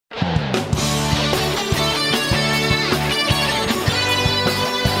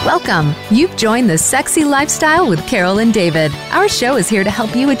Welcome. You've joined the Sexy Lifestyle with Carol and David. Our show is here to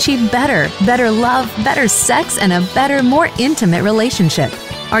help you achieve better love, better sex, and a better, more intimate relationship.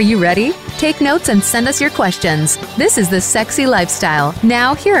 Are you ready? Take notes and send us your questions. This is the Sexy Lifestyle.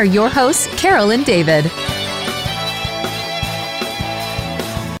 Now, here are your hosts, Carol and David.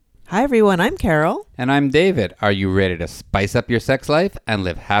 Hi, everyone. I'm Carol. And I'm David. Are you ready to spice up your sex life and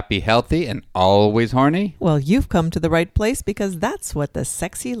live happy, healthy, and always horny? Well, you've come to the right place because that's what the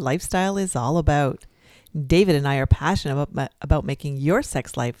Sexy Lifestyle is all about. David and I are passionate about making your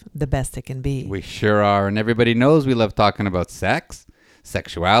sex life the best it can be. We sure are. And everybody knows we love talking about sex,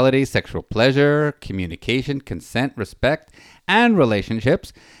 sexuality, sexual pleasure, communication, consent, respect, and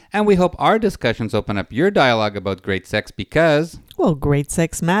relationships. And we hope our discussions open up your dialogue about great sex because... well, great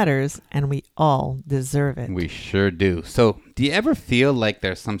sex matters, and we all deserve it. We sure do. So, do you ever feel like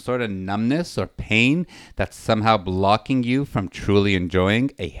there's some sort of numbness or pain that's somehow blocking you from truly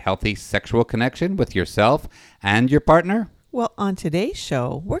enjoying a healthy sexual connection with yourself and your partner? Well, on today's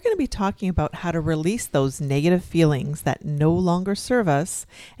show, we're going to be talking about how to release those negative feelings that no longer serve us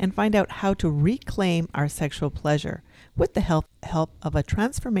and find out how to reclaim our sexual pleasure with the help of a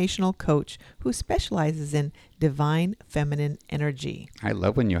transformational coach who specializes in divine feminine energy. I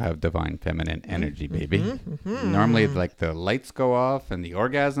love when you have divine feminine energy, baby. Normally, like the lights go off and the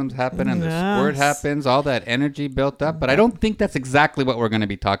orgasms happen and the squirt happens, all that energy built up. But I don't think that's exactly what we're going to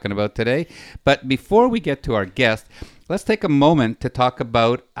be talking about today. But before we get to our guest, let's take a moment to talk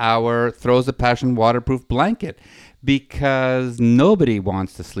about our Throws of Passion waterproof blanket, because nobody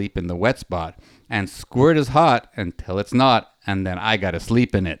wants to sleep in the wet spot, and squirt is hot until it's not, and then I gotta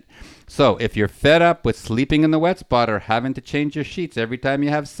sleep in it. So if you're fed up with sleeping in the wet spot or having to change your sheets every time you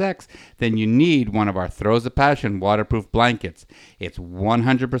have sex, then you need one of our Throws of Passion waterproof blankets. It's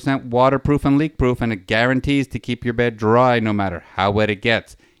 100% waterproof and leak-proof, and it guarantees to keep your bed dry no matter how wet it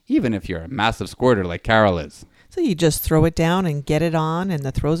gets, even if you're a massive squirter like Carol is. So you just throw it down and get it on, and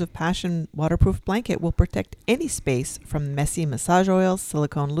the Throws of Passion waterproof blanket will protect any space from messy massage oils,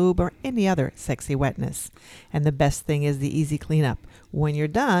 silicone lube, or any other sexy wetness. And the best thing is the easy cleanup. When you're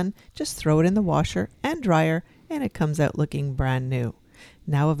done, just throw it in the washer and dryer, and it comes out looking brand new.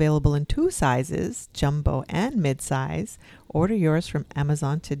 Now available in 2 sizes, jumbo and mid-size. Order yours from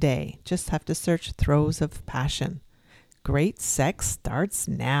Amazon today. Just have to search Throws of Passion. Great sex starts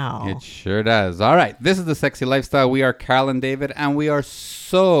now. It sure does. All right. This is the Sexy Lifestyle. We are Carol and David, and we are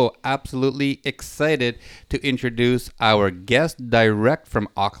so absolutely excited to introduce our guest direct from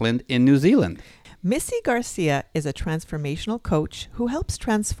Auckland in New Zealand. Missy Garcia is a transformational coach who helps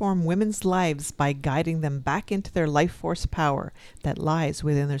transform women's lives by guiding them back into their life force power that lies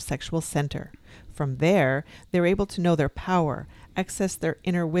within their sexual center. From there, they're able to know their power, access their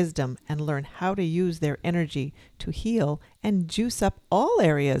inner wisdom, and learn how to use their energy to heal and juice up all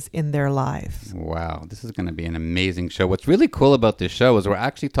areas in their lives. Wow, this is going to be an amazing show. What's really cool about this show is we're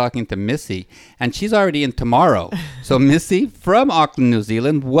actually talking to Missy, and she's already in tomorrow. So Missy from Auckland, New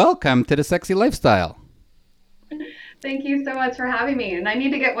Zealand, welcome to the Sexy Lifestyle. Thank you so much for having me. And I need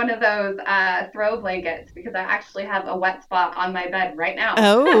to get one of those throw blankets because I actually have a wet spot on my bed right now.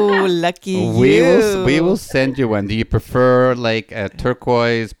 Oh, lucky you. We will send you one. Do you prefer like a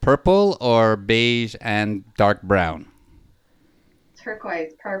turquoise purple or beige and dark brown?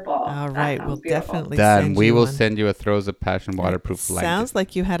 Turquoise purple. All right, we'll beautiful. definitely Then send we you will one. send you a Throws of Passion waterproof blanket. Sounds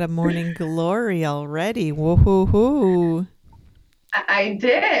like you had a morning glory already. Woohoo! I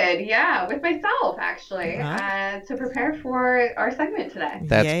did, yeah, with myself actually, to prepare for our segment today.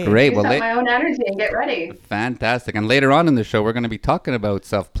 That's Yay. great. Use up my own energy and get ready. Fantastic. And later on in the show, we're going to be talking about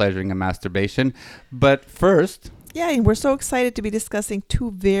self-pleasuring and masturbation. But first... yeah, and we're so excited to be discussing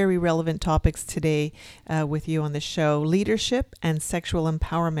 2 very relevant topics today with you on the show, leadership and sexual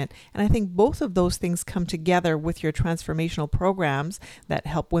empowerment. And I think both of those things come together with your transformational programs that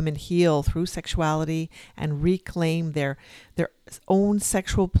help women heal through sexuality and reclaim their own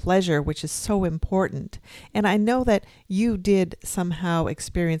sexual pleasure, which is so important. And I know that you did somehow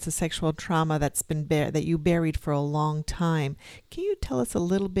experience a sexual trauma that's been that you buried for a long time. Can you tell us a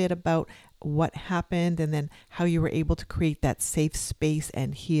little bit about what happened and then how you were able to create that safe space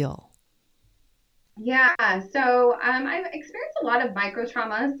and heal? Yeah, so I've experienced a lot of micro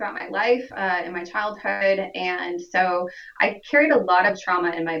traumas throughout my life, in my childhood, and so I carried a lot of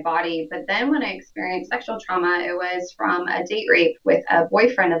trauma in my body. But then when I experienced sexual trauma, it was from a date rape with a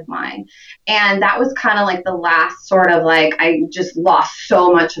boyfriend of mine, and that was kind of like the last sort of like I just lost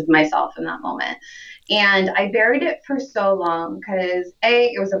so much of myself in that moment. And I buried it for so long because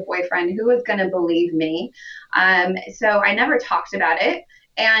it was a boyfriend who was going to believe me. So I never talked about it.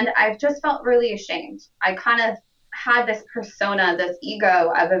 And I've just felt really ashamed. I kind of had this persona, this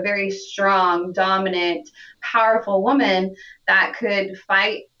ego of a very strong, dominant, powerful woman that could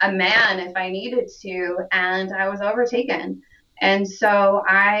fight a man if I needed to, and I was overtaken. And so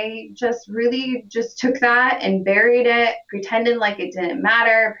I just really just took that and buried it, pretended like it didn't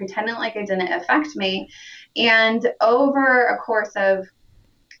matter, pretended like it didn't affect me. And over a course of,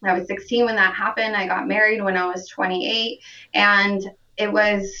 I was 16 when that happened. I got married when I was 28, and it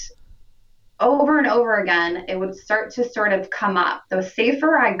was over and over again, it would start to sort of come up. The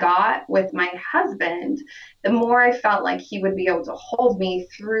safer I got with my husband, the more I felt like he would be able to hold me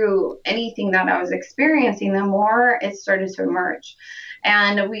through anything that I was experiencing, the more it started to emerge.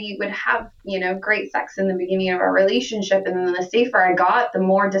 And we would have, great sex in the beginning of our relationship. And then the safer I got, the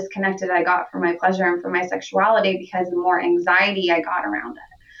more disconnected I got from my pleasure and from my sexuality, because the more anxiety I got around it.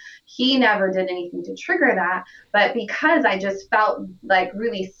 He never did anything to trigger that, but because I just felt like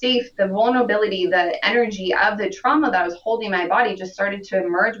really safe, the vulnerability, the energy of the trauma that was holding my body just started to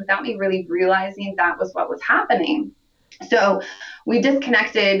emerge without me really realizing that was what was happening. So we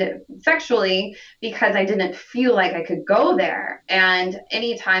disconnected sexually because I didn't feel like I could go there. And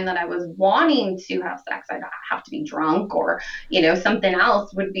anytime that I was wanting to have sex, I'd have to be drunk or, something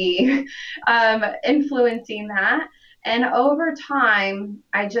else would be influencing that. And over time,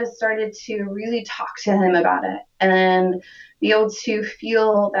 I just started to really talk to him about it and be able to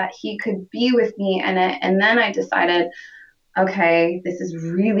feel that he could be with me in it. And then I decided, okay, this is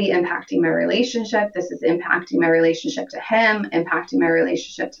really impacting my relationship. This is impacting my relationship to him, impacting my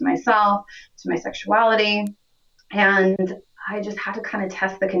relationship to myself, to my sexuality. And I just had to kind of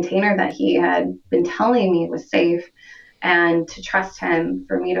test the container that he had been telling me was safe, and to trust him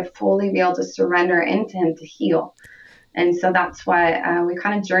for me to fully be able to surrender into him to heal. And so that's why we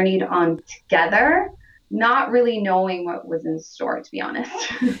kind of journeyed on together, not really knowing what was in store, to be honest.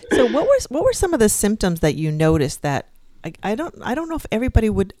 So what were some of the symptoms that you noticed that I don't know if everybody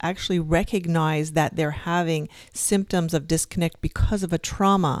would actually recognize that they're having symptoms of disconnect because of a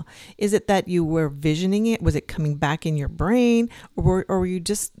trauma? Is it that you were visioning it? Was it coming back in your brain? Or were you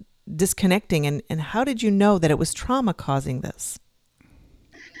just disconnecting? And how did you know that it was trauma causing this?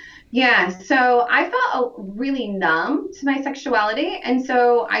 Yeah, so I felt really numb to my sexuality. And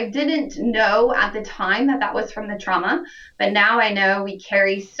so I didn't know at the time that that was from the trauma. But now I know we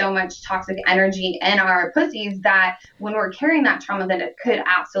carry so much toxic energy in our pussies that when we're carrying that trauma, that it could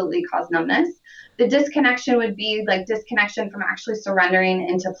absolutely cause numbness. The disconnection would be like disconnection from actually surrendering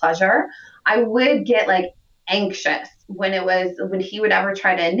into pleasure. I would get like anxious when he would ever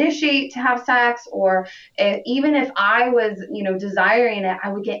try to initiate to have sex, or even if I was, desiring it, I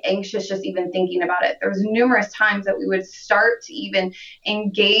would get anxious just even thinking about it. There was numerous times that we would start to even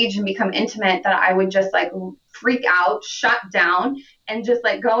engage and become intimate that I would just like freak out, shut down, and just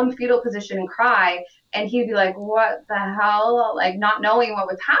like go in fetal position and cry. And he'd be like, what the hell? Like not knowing what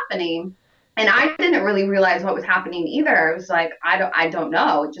was happening. And I didn't really realize what was happening either. I was like, I don't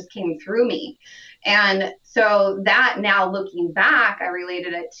know. It just came through me. And so that now looking back, I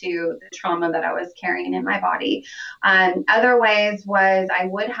related it to the trauma that I was carrying in my body. Other ways was I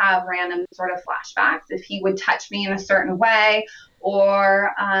would have random sort of flashbacks if he would touch me in a certain way,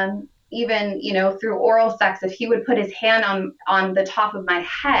 or even, through oral sex, if he would put his hand on the top of my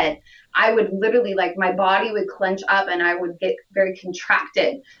head, I would literally like my body would clench up and I would get very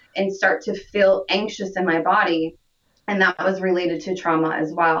contracted and start to feel anxious in my body. And that was related to trauma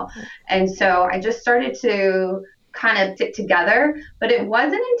as well. And so I just started to kind of fit together, but it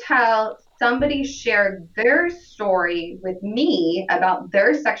wasn't until somebody shared their story with me about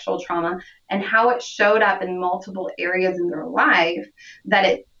their sexual trauma and how it showed up in multiple areas in their life that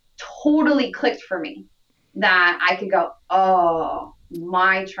it totally clicked for me, that I could go, oh,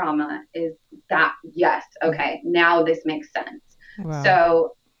 my trauma is that. Yes. Okay. Now this makes sense. Wow.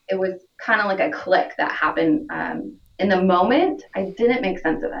 So it was kind of like a click that happened, in the moment. I didn't make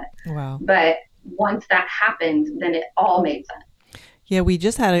sense of it. Wow. But once that happened, then it all made sense. Yeah, we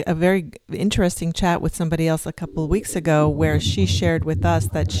just had a very interesting chat with somebody else a couple of weeks ago where she shared with us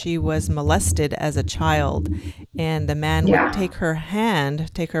that she was molested as a child, and the man would take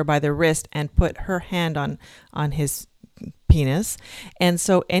her by the wrist and put her hand on his penis. And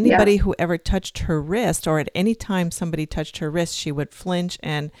so anybody who ever touched her wrist, or at any time somebody touched her wrist, she would flinch,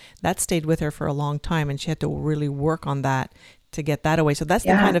 and that stayed with her for a long time, and she had to really work on that to get that away. So that's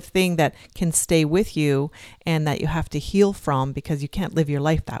the kind of thing that can stay with you and that you have to heal from, because you can't live your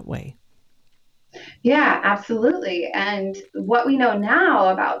life that way. Yeah, absolutely. And what we know now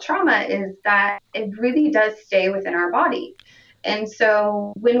about trauma is that it really does stay within our body. And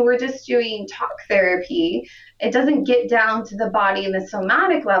so when we're just doing talk therapy, it doesn't get down to the body and the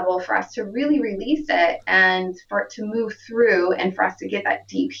somatic level for us to really release it and for it to move through and for us to get that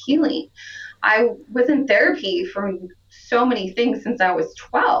deep healing. I was in therapy for so many things since I was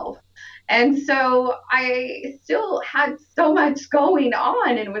 12. And so I still had so much going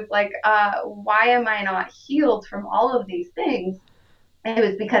on and was like, why am I not healed from all of these things? And it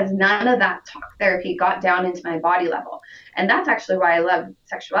was because none of that talk therapy got down into my body level. And that's actually why I love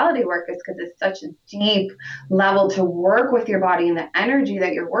sexuality work, is because it's such a deep level to work with your body, and the energy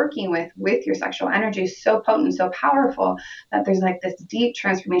that you're working with your sexual energy is so potent, so powerful, that there's like this deep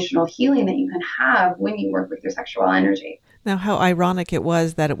transformational healing that you can have when you work with your sexual energy. Now, how ironic it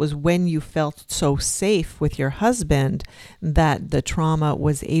was that it was when you felt so safe with your husband that the trauma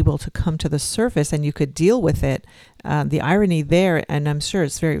was able to come to the surface and you could deal with it. The irony there, and I'm sure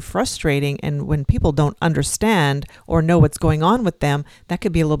it's very frustrating, and when people don't understand or know what's going on with them, that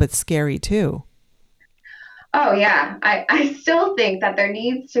could be a little bit scary too. Oh, yeah. I still think that there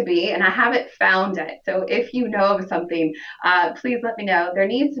needs to be, and I haven't found it. So if you know of something, please let me know. There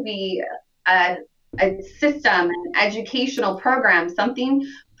needs to be a system, an educational program, something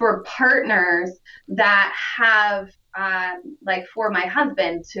for partners that have, like for my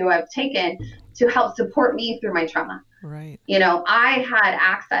husband to have taken to help support me through my trauma. Right. You know, I had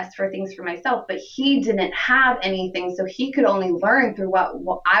access for things for myself, but he didn't have anything. So he could only learn through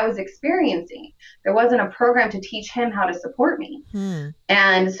what I was experiencing. There wasn't a program to teach him how to support me.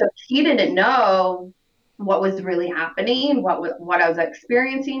 And so he didn't know what was really happening, what I was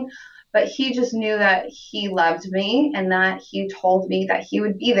experiencing. But he just knew that he loved me and that he told me that he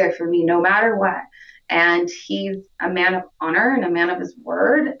would be there for me no matter what. And he's a man of honor and a man of his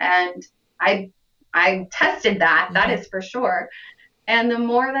word. And I tested that, that is for sure. And the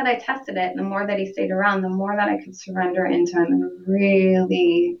more that I tested it, the more that he stayed around, the more that I could surrender into him and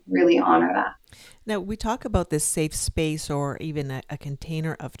really, really honor that. Now, we talk about this safe space or even a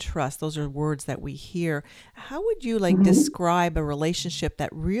container of trust. Those are words that we hear. How would you describe a relationship that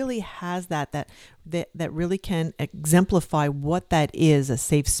really has that really can exemplify what that is, a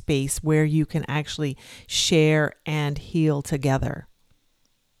safe space where you can actually share and heal together?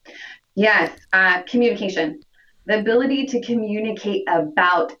 Yes, communication. The ability to communicate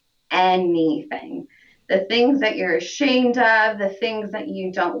about anything. The things that you're ashamed of, the things that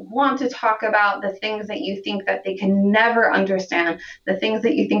you don't want to talk about, the things that you think that they can never understand, the things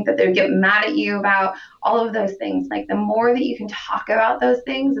that you think that they get mad at you about, all of those things. Like the more that you can talk about those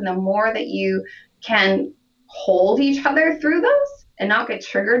things and the more that you can hold each other through those and not get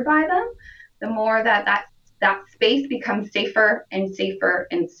triggered by them, the more that space becomes safer and safer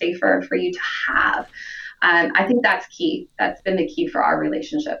and safer for you to have. I think that's key. That's been the key for our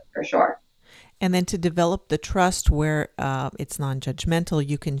relationship for sure. And then to develop the trust where it's non-judgmental,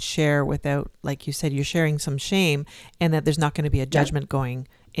 you can share without, like you said, you're sharing some shame, and that there's not going to be a judgment going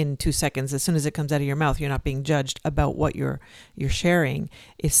in 2 seconds. As soon as it comes out of your mouth, you're not being judged about what you're sharing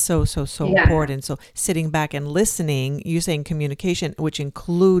is so important. So sitting back and listening, you're saying communication, which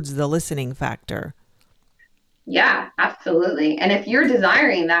includes the listening factor. Yeah, absolutely. And if you're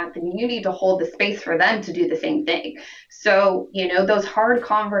desiring that, then you need to hold the space for them to do the same thing. So, those hard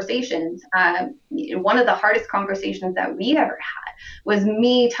conversations, one of the hardest conversations that we ever had was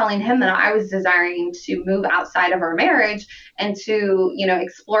me telling him that I was desiring to move outside of our marriage and to,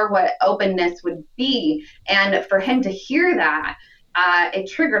 explore what openness would be. And for him to hear that, it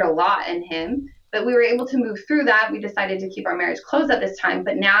triggered a lot in him. But we were able to move through that. We decided to keep our marriage closed at this time.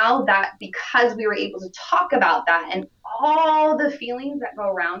 But now that because we were able to talk about that and all the feelings that go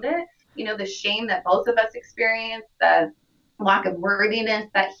around it, the shame that both of us experienced, the lack of worthiness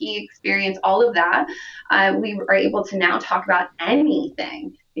that he experienced, all of that, we are able to now talk about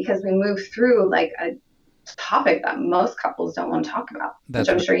anything because we moved through like a topic that most couples don't want to talk about, which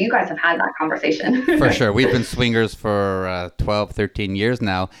I'm sure you guys have had that conversation. For sure. We've been swingers for 12, 13 years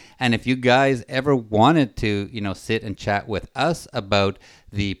now. And if you guys ever wanted to, sit and chat with us about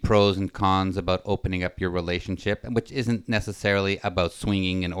the pros and cons about opening up your relationship, which isn't necessarily about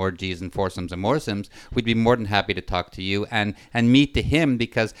swinging and orgies and foursomes and moresomes, we'd be more than happy to talk to you and meet to him,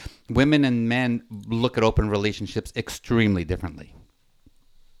 because women and men look at open relationships extremely differently.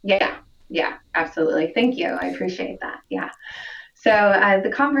 Yeah, absolutely. Thank you. I appreciate that. Yeah. So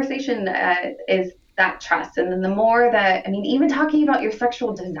the conversation is that trust. And then the more that, I mean, even talking about your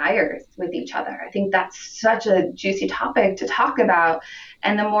sexual desires with each other, I think that's such a juicy topic to talk about.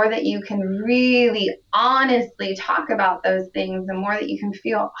 And the more that you can really honestly talk about those things, the more that you can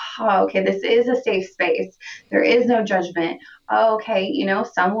feel, oh, okay, this is a safe space. There is no judgment. Oh, okay, you know,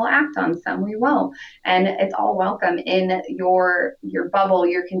 some will act on, some we won't. And it's all welcome in your bubble,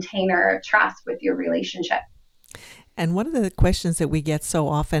 your container of trust with your relationship. And one of the questions that we get so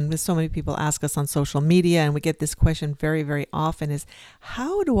often, so many people ask us on social media, and we get this question very, very often, is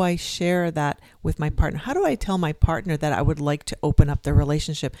how do I share that with my partner? How do I tell my partner that I would like to open up the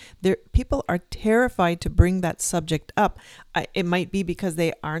relationship? People are terrified to bring that subject up. It might be because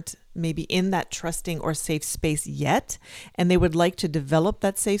they aren't maybe in that trusting or safe space yet, and they would like to develop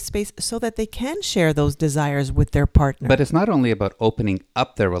that safe space so that they can share those desires with their partner. But it's not only about opening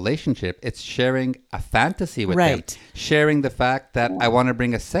up their relationship, it's sharing a fantasy with them. Sharing the fact that I want to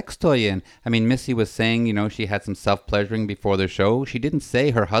bring a sex toy in. I mean, Missy was saying, you know, she had some self-pleasuring before the show. She didn't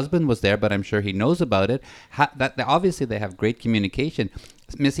say her husband was there, but I'm sure he knows about it. Obviously, they have great communication.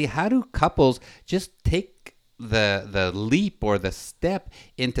 Missy, how do couples just take the leap or the step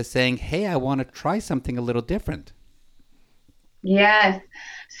into saying, hey, I want to try something a little different? Yes.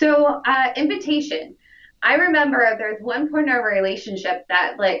 So invitation. I remember there's one point in our relationship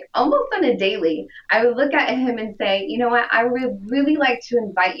that, like, almost on a daily, I would look at him and say, you know what, I would really like to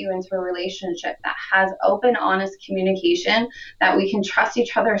invite you into a relationship that has open, honest communication, that we can trust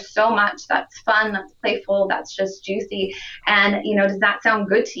each other so much, that's fun, that's playful, that's just juicy. And, you know, does that sound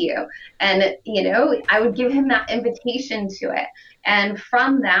good to you? And, you know, I would give him that invitation to it. And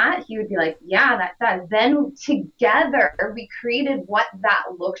from that, he would be like, yeah, that does. Then together, we created what that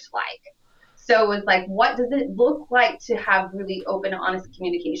looked like. So it was like, what does it look like to have really open, honest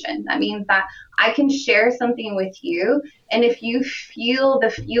communication? That means that I can share something with you. And if you feel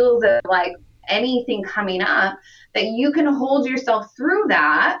the feels of like anything coming up, that you can hold yourself through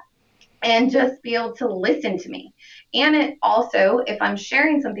that and just be able to listen to me. And it also, if I'm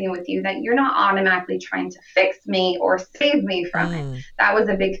sharing something with you, that you're not automatically trying to fix me or save me from it. That was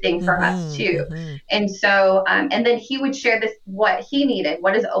a big thing for us too. And so, and then he would share this, what he needed.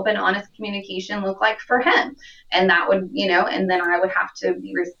 What does open, honest communication look like for him? And that would, you know, and then I would have to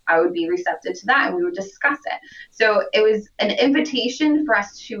be, I would be receptive to that, and we would discuss it. So it was an invitation for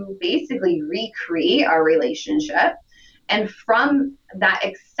us to basically recreate our relationship. And from that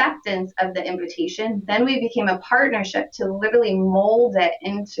acceptance of the invitation, then we became a partnership to literally mold it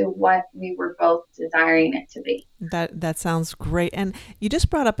into what we were both desiring it to be. That sounds great. And you just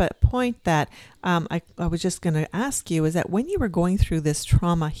brought up a point that I was just going to ask you, is that when you were going through this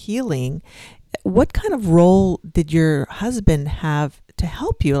trauma healing, what kind of role did your husband have to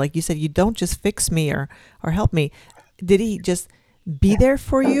help you? Like you said, you don't just fix me or help me. Did he just be there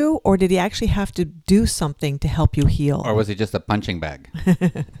for you, or did he actually have to do something to help you heal? Or was he just a punching bag?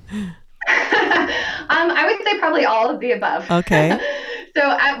 I would say probably all of the above. Okay. So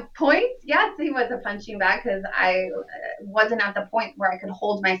at points, yes, he was a punching bag, because I wasn't at the point where I could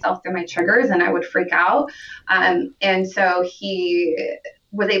hold myself through my triggers and I would freak out. And so he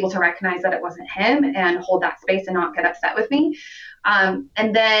was able to recognize that it wasn't him and hold that space and not get upset with me.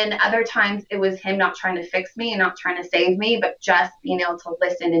 And then other times it was him not trying to fix me and not trying to save me, but just being able to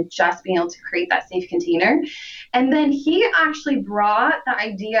listen and just being able to create that safe container. And then he actually brought the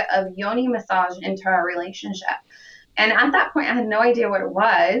idea of yoni massage into our relationship. And at that point, I had no idea what it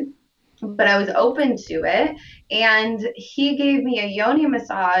was, but I was open to it. And he gave me a yoni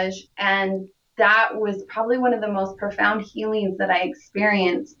massage, and that was probably one of the most profound healings that I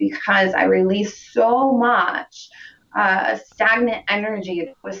experienced, because I released so much stagnant energy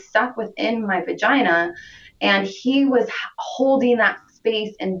that was stuck within my vagina. And he was holding that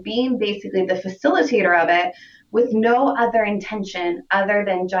space and being basically the facilitator of it, with no other intention other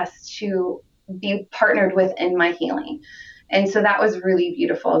than just to be partnered with in my healing. And so that was really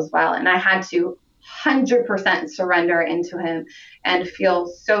beautiful as well. And I had to 100% surrender into him and feel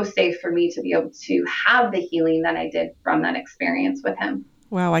so safe for me to be able to have the healing that I did from that experience with him.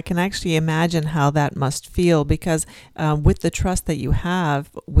 Wow, I can actually imagine how that must feel, because with the trust that you have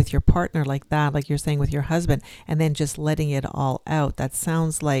with your partner like that, like you're saying with your husband, and then just letting it all out, that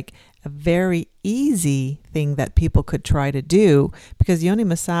sounds like a very easy thing that people could try to do, because yoni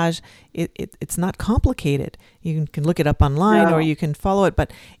massage, it's not complicated. You can look it up online or you can follow it,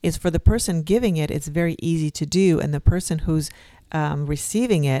 but it's for the person giving it, it's very easy to do. And the person who's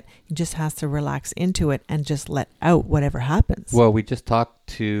receiving it. He just has to relax into it and just let out whatever happens. Well, we just talked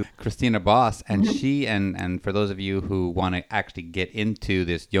to Christina Boss, and she, and for those of you who want to actually get into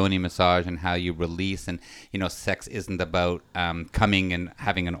this yoni massage and how you release, and, you know, sex isn't about coming and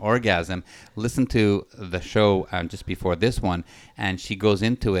having an orgasm, listen to the show just before this one, and she goes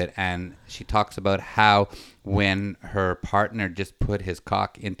into it, and she talks about how when her partner just put his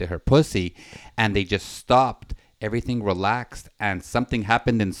cock into her pussy and they just stopped, everything relaxed and something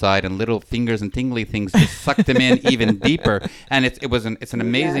happened inside, and little fingers and tingly things just sucked him in even deeper. And it's an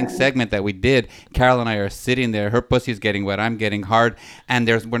amazing segment that we did. Carol and I are sitting there, her pussy's getting wet, I'm getting hard, and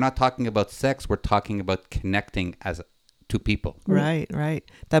we're not talking about sex, we're talking about connecting as two people. Right.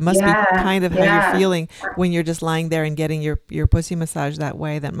 That must be kind of how you're feeling when you're just lying there and getting your pussy massage that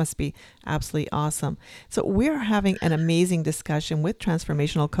way. That must be absolutely awesome. So we're having an amazing discussion with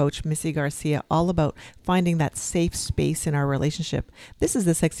transformational coach Missy Garcia all about finding that safe space in our relationship. This is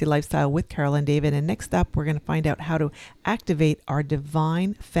The Sexy Lifestyle with Carol and David. And next up, we're going to find out how to activate our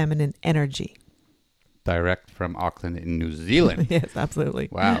divine feminine energy. Direct from Auckland in New Zealand. Yes, absolutely.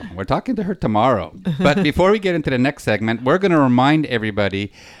 Wow. We're talking to her tomorrow. But before we get into the next segment, we're going to remind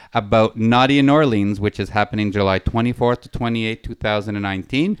everybody about Naughty in Orleans, which is happening July 24th to 28th,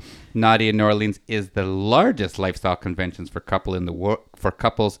 2019. Naughty in Orleans is the largest lifestyle conventions for couples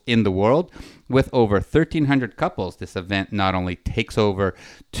in the world. With over 1,300 couples, this event not only takes over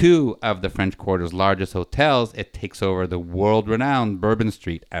two of the French Quarter's largest hotels, it takes over the world-renowned Bourbon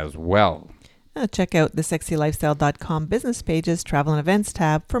Street as well. Check out the sexylifestyle.com business pages, travel and events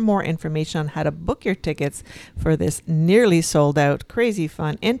tab for more information on how to book your tickets for this nearly sold out, crazy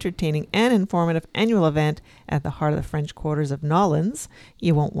fun, entertaining, and informative annual event at the heart of the French Quarters of Nolens.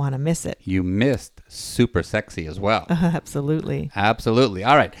 You won't want to miss it. You missed super sexy as well. Absolutely.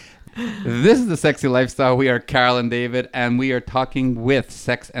 All right. This is The Sexy Lifestyle. We are Carol and David, and we are talking with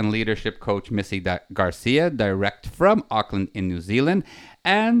sex and leadership coach Missy Garcia, direct from Auckland in New Zealand.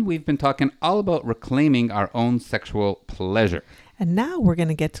 And we've been talking all about reclaiming our own sexual pleasure. And now we're going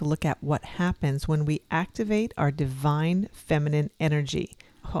to get to look at what happens when we activate our divine feminine energy.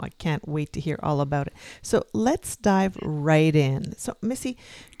 Oh, I can't wait to hear all about it. So let's dive right in. So Missy,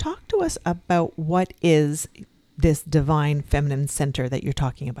 talk to us about what is this divine feminine center that you're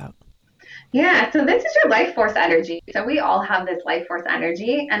talking about. Yeah, so this is your life force energy. So we all have this life force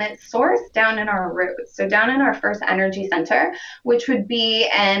energy, and it's sourced down in our roots. So down in our first energy center, which would be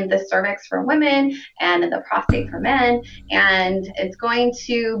in the cervix for women and the prostate for men. And it's going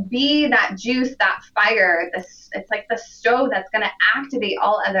to be that juice, that fire. It's like the stove that's going to activate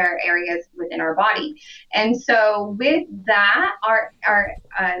all other areas within our body. And so with that, our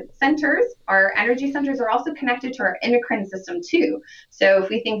centers, our energy centers are also connected to our endocrine system too. So if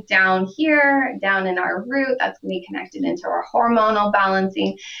we think down here, down in our root, that's going to be connected into our hormonal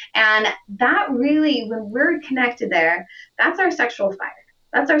balancing. And that really, when we're connected there, that's our sexual fire.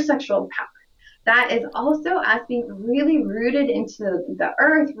 That's our sexual power. That is also us being really rooted into the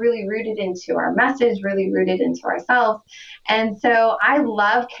earth, really rooted into our message, really rooted into ourselves. And so I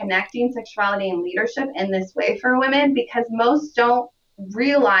love connecting sexuality and leadership in this way for women, because most don't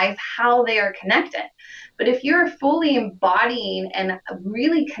realize how they are connected. But if you're fully embodying and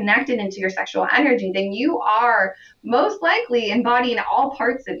really connected into your sexual energy, then you are most likely embodying all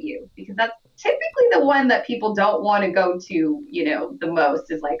parts of you, because that's typically the one that people don't want to go to, the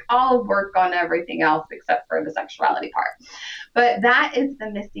most, is like, I'll work on everything else except for the sexuality part. But that is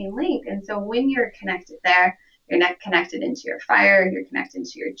the missing link. And so when you're connected there, you're not connected into your fire, you're connected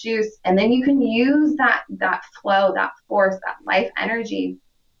to your juice, and then you can use that flow, that force, that life energy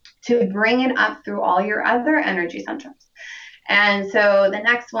to bring it up through all your other energy centers. And so the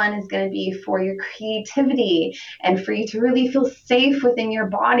next one is going to be for your creativity and for you to really feel safe within your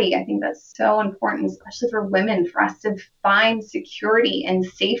body. I think that's so important, especially for women, for us to find security and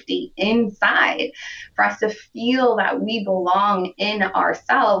safety inside, for us to feel that we belong in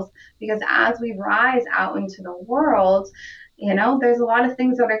ourselves. Because as we rise out into the world, there's a lot of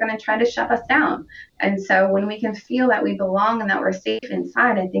things that are going to try to shut us down. And so when we can feel that we belong and that we're safe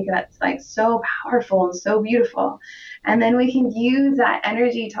inside, I think that's like so powerful and so beautiful. And then we can use that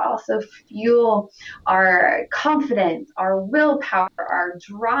energy to also fuel our confidence, our willpower, our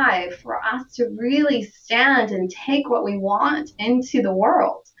drive, for us to really stand and take what we want into the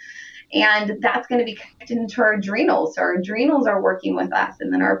world. And that's going to be connected into our adrenals. So our adrenals are working with us,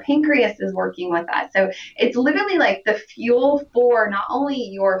 and then our pancreas is working with us. So it's literally like the fuel for not only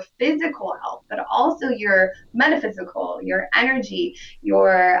your physical health, but also your metaphysical, your energy,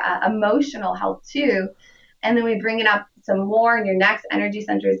 your emotional health too. And then we bring it up some more, and your next energy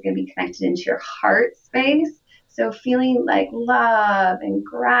center is going to be connected into your heart space. So feeling like love and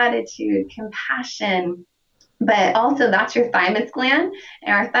gratitude, compassion. But also that's your thymus gland,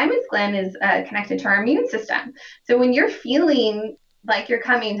 and our thymus gland is connected to our immune system. So when you're feeling like you're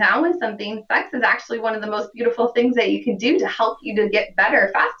coming down with something, sex is actually one of the most beautiful things that you can do to help you to get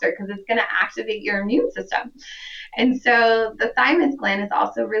better faster, because it's going to activate your immune system. And so the thymus gland is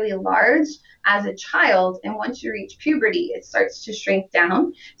also really large as a child. And once you reach puberty, it starts to shrink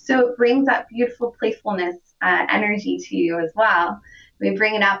down. So it brings that beautiful playfulness energy to you as well. We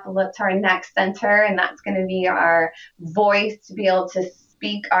bring it up, look to our neck center, and that's going to be our voice to be able to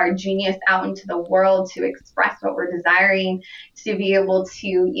speak our genius out into the world, to express what we're desiring, to be able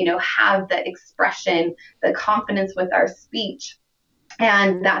to, have the expression, the confidence with our speech.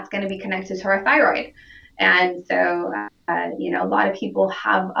 And that's going to be connected to our thyroid. And so, a lot of people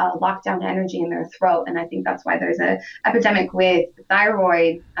have lockdown energy in their throat. And I think that's why there's an epidemic with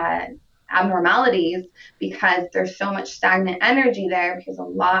thyroid abnormalities, because there's so much stagnant energy there, because a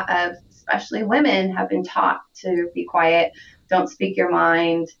lot of, especially women, have been taught to be quiet, don't speak your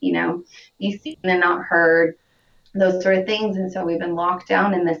mind, be seen and not heard, those sort of things. And so we've been locked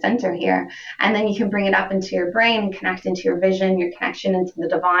down in the center here. And then you can bring it up into your brain and connect into your vision, your connection into the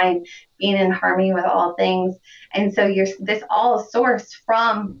divine, being in harmony with all things. And so this all is sourced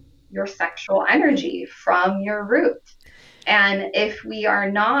from your sexual energy, from your root. And if we are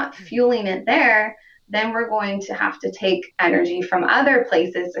not fueling it there, then we're going to have to take energy from other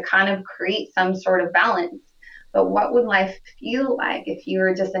places to kind of create some sort of balance. But what would life feel like if you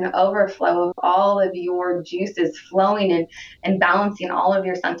were just an overflow of all of your juices flowing and balancing all of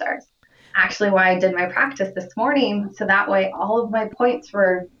your centers? Actually, why I did my practice this morning, so that way all of my points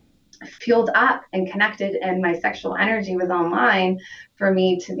were fueled up and connected, and my sexual energy was online for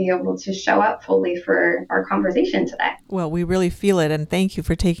me to be able to show up fully for our conversation today. Well, we really feel it, and thank you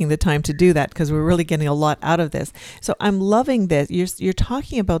for taking the time to do that, because we're really getting a lot out of this. So I'm loving this. You're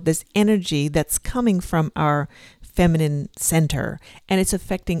talking about this energy that's coming from our feminine center, and it's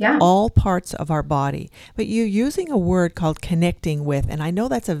affecting all parts of our body. But you're using a word called connecting with, and I know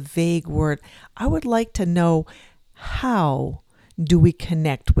that's a vague word. I would like to know, how do we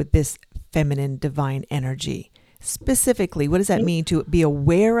connect with this feminine divine energy? Specifically, what does that mean? To be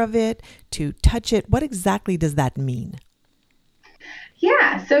aware of it, to touch it? What exactly does that mean?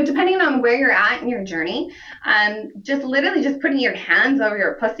 Yeah, so depending on where you're at in your journey, just literally just putting your hands over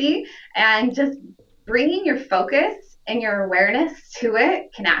your pussy and just bringing your focus and your awareness to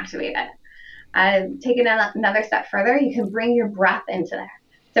it can activate it. Taking another step further, you can bring your breath into there.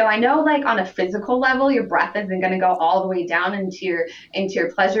 So I know, like, on a physical level, your breath isn't going to go all the way down into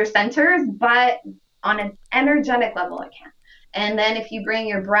your pleasure centers, but on an energetic level, it can. And then if you bring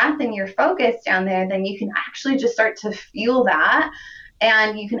your breath and your focus down there, then you can actually just start to feel that,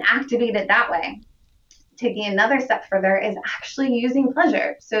 and you can activate it that way. Taking another step further is actually using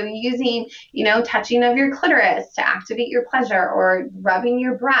pleasure. So using, touching of your clitoris to activate your pleasure, or rubbing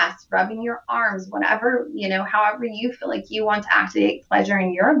your breasts, rubbing your arms, whatever, however you feel like you want to activate pleasure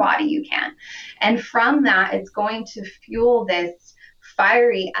in your body, you can. And from that, it's going to fuel this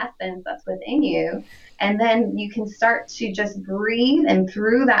fiery essence that's within you. And then you can start to just breathe, and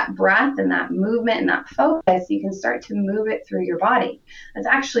through that breath and that movement and that focus, you can start to move it through your body. That's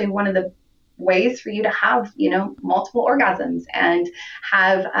actually one of the ways for you to have, multiple orgasms and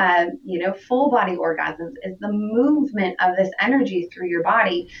have, full body orgasms, is the movement of this energy through your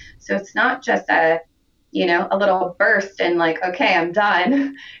body. So it's not just a little burst and like, okay, I'm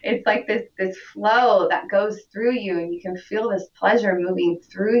done. It's like this flow that goes through you, and you can feel this pleasure moving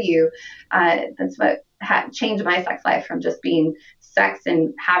through you. That's what changed my sex life, from just being sex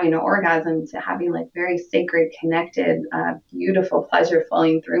and having an orgasm to having like very sacred, connected, beautiful pleasure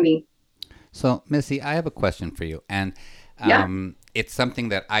flowing through me. So, Missy, I have a question for you. And it's something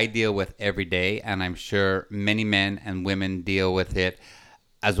that I deal with every day, and I'm sure many men and women deal with it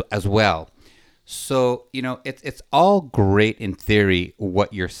as well. So, it's all great in theory,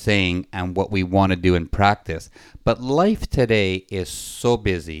 what you're saying and what we want to do in practice. But life today is so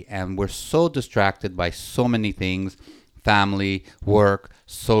busy, and we're so distracted by so many things: family, work,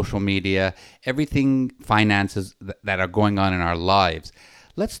 social media, everything, finances that are going on in our lives.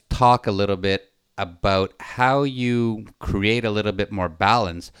 Let's talk a little bit about how you create a little bit more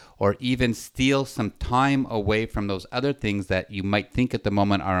balance, or even steal some time away from those other things that you might think at the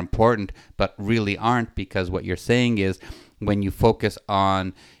moment are important, but really aren't, because what you're saying is, when you focus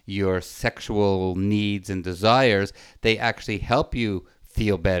on your sexual needs and desires, they actually help you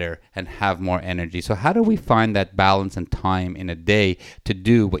feel better and have more energy. So how do we find that balance and time in a day to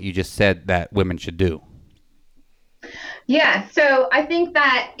do what you just said that women should do? Yeah. So I think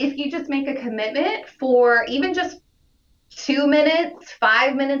that if you just make a commitment for even just 2 minutes,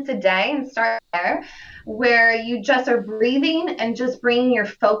 5 minutes a day and start there, where you just are breathing and just bringing your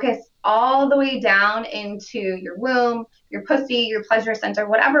focus all the way down into your womb, your pussy, your pleasure center,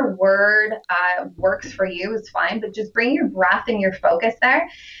 whatever word works for you is fine, but just bring your breath and your focus there.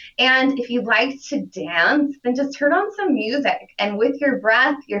 And if you like to dance, then just turn on some music. And with your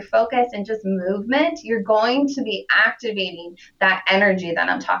breath, your focus, and just movement, you're going to be activating that energy that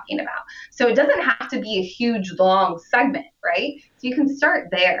I'm talking about. So it doesn't have to be a huge, long segment, right? So you can start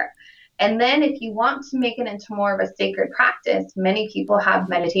there. And then if you want to make it into more of a sacred practice, many people have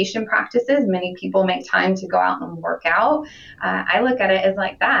meditation practices. Many people make time to go out and work out. I look at it as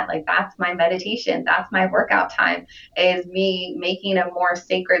like that. Like that's my meditation. That's my workout time, is me making a more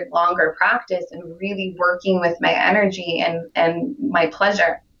sacred, longer practice and really working with my energy and my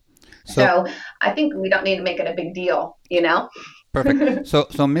pleasure. So I think we don't need to make it a big deal, you know? Perfect.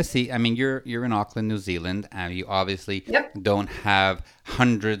 So Missy, I mean, you're in Auckland, New Zealand, and you obviously don't have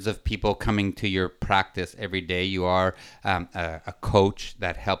hundreds of people coming to your practice every day. You are a coach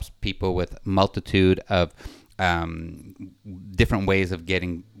that helps people with multitude of different ways of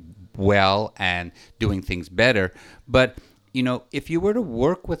getting well and doing things better. But you know, if you were to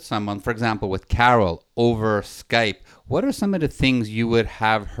work with someone, for example, with Carol over Skype, what are some of the things you would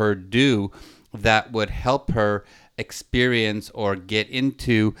have her do that would help her experience or get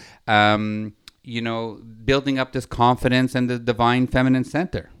into, building up this confidence and the divine feminine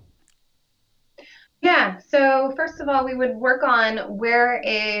center? Yeah. So first of all, we would work on where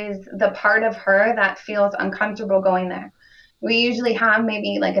is the part of her that feels uncomfortable going there. We usually have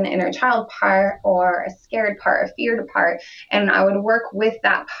maybe like an inner child part or a scared part, a feared part. And I would work with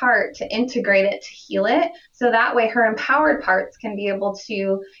that part to integrate it, to heal it. So that way her empowered parts can be able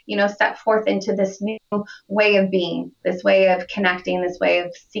to, step forth into this new way of being, this way of connecting, this way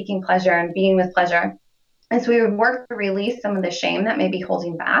of seeking pleasure and being with pleasure. And so we would work to release some of the shame that may be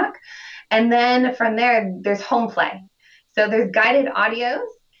holding back. And then from there, there's home play. So there's guided audios.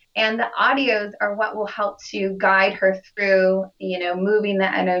 And the audios are what will help to guide her through, moving the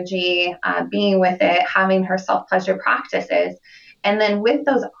energy, being with it, having her self-pleasure practices. And then with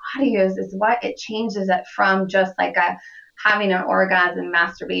those audios is what it changes it from just like having an orgasm,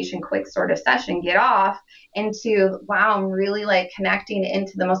 masturbation, quick sort of session, get off, into, wow, I'm really like connecting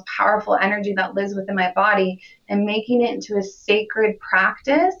into the most powerful energy that lives within my body and making it into a sacred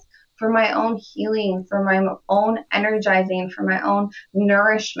practice for my own healing, for my own energizing, for my own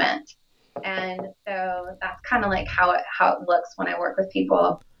nourishment. And so that's kind of like how it looks when I work with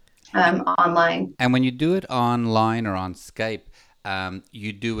people online. And when you do it online or on Skype,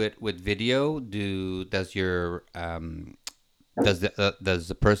 you do it with video. Does the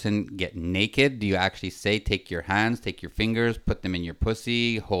person get naked? Do you actually say, take your hands, take your fingers, put them in your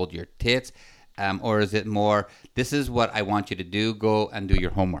pussy, hold your tits? Or is it more, this is what I want you to do, go and do your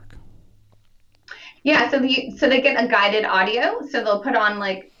homework? Yeah, so they get a guided audio. So they'll put on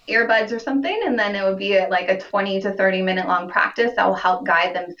like earbuds or something, and then it would be like a 20 to 30 minute long practice that will help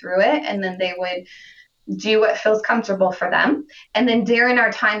guide them through it. And then they would do what feels comfortable for them. And then during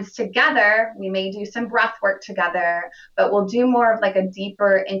our times together, we may do some breath work together, but we'll do more of like a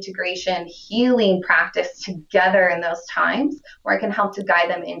deeper integration healing practice together in those times where I can help to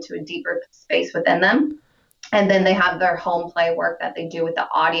guide them into a deeper space within them. And then they have their home play work that they do with the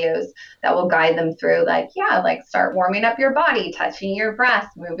audios that will guide them through, like start warming up your body, touching your breast,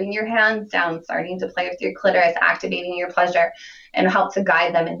 moving your hands down, starting to play with your clitoris, activating your pleasure, and help to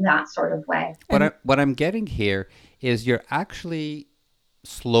guide them in that sort of way. What I'm getting here is you're actually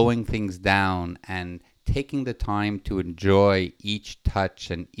slowing things down and taking the time to enjoy each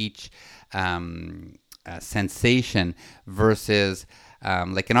touch and each sensation versus...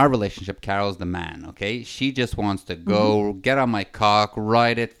 like in our relationship, Carol's the man, okay? She just wants to go, get on my cock,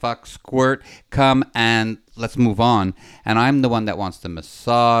 ride it, fuck, squirt, come, and let's move on. And I'm the one that wants to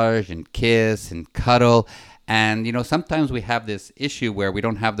massage and kiss and cuddle. And, sometimes we have this issue where we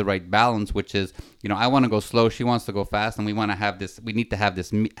don't have the right balance, which is, I want to go slow, she wants to go fast, and we need to have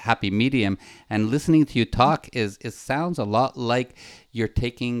this happy medium. And listening to you talk it sounds a lot like you're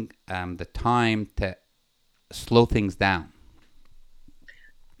taking the time to slow things down.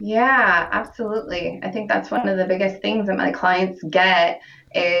 Yeah, absolutely. I think that's one of the biggest things that my clients get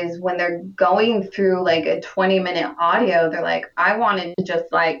is when they're going through like a 20-minute audio, they're like, I wanted to just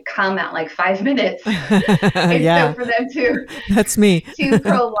like come at like 5 minutes. And so for them to that's me to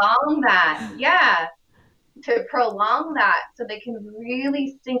prolong that. Yeah. To prolong that so they can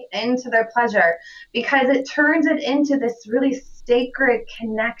really sink into their pleasure, because it turns it into this really sacred,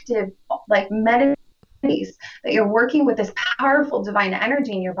 connective, like meditative that you're working with this powerful divine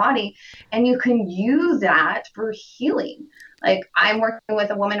energy in your body, and you can use that for healing. Like, I'm working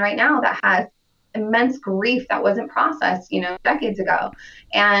with a woman right now that has immense grief that wasn't processed, decades ago.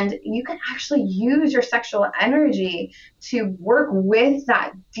 And you can actually use your sexual energy to work with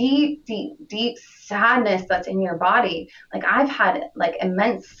that deep, deep, deep sadness that's in your body. Like, I've had like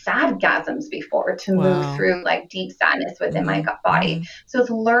immense sadgasms before to move through like deep sadness within my body. So it's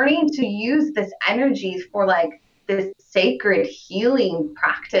learning to use this energy for like this sacred healing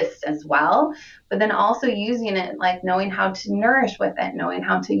practice as well, but then also using it, like knowing how to nourish with it, knowing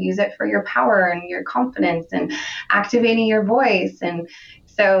how to use it for your power and your confidence and activating your voice. And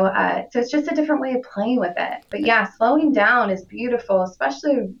so it's just a different way of playing with it. But yeah, slowing down is beautiful,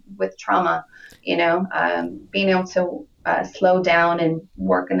 especially with trauma, being able to slow down and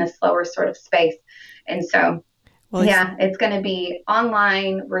work in a slower sort of space. And so, it's going to be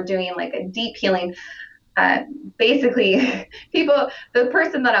online. We're doing like a deep healing. Basically, the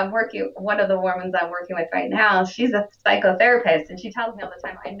person that one of the women I'm working with right now, she's a psychotherapist, and she tells me all the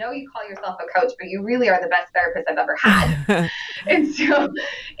time, I know you call yourself a coach, but you really are the best therapist I've ever had. And so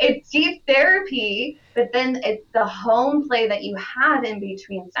it's deep therapy, but then it's the home play that you have in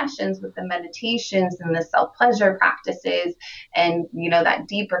between sessions with the meditations and the self-pleasure practices, and that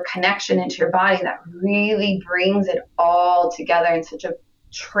deeper connection into your body that really brings it all together in such a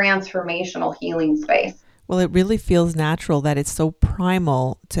transformational healing space. Well, it really feels natural that it's so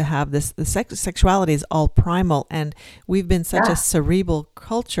primal to have this. The sexuality is all primal, and we've been such a cerebral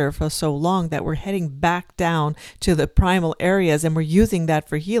culture for so long that we're heading back down to the primal areas, and we're using that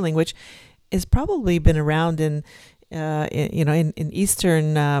for healing, which has probably been around in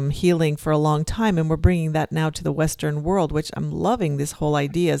Eastern healing for a long time, and we're bringing that now to the Western world, which I'm loving this whole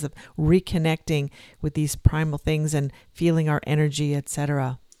ideas of reconnecting with these primal things and feeling our energy,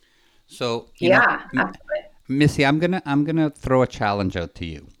 etc. So, absolutely. Missy, I'm gonna throw a challenge out to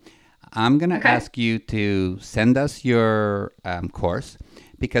you. I'm gonna ask you to send us your course,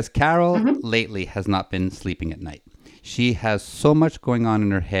 because Carol lately has not been sleeping at night. She has so much going on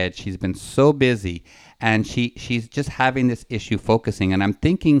in her head. She's been so busy, and she's just having this issue focusing. And I'm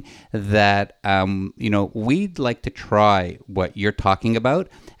thinking that, we'd like to try what you're talking about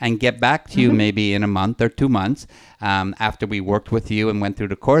and get back to you maybe in a month or 2 months after we worked with you and went through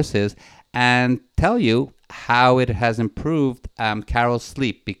the courses, and tell you how it has improved Carol's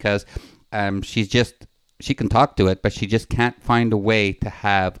sleep, because she can talk to it, but she just can't find a way to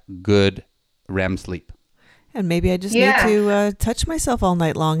have good REM sleep. And maybe I just need to touch myself all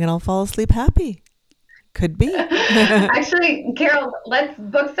night long and I'll fall asleep happy. Could be. Actually, Carol, let's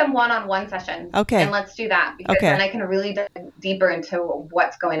book some one-on-one sessions. Okay. And let's do that, because then I can really dive deeper into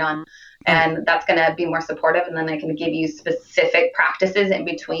what's going on. And that's going to be more supportive. And then I can give you specific practices in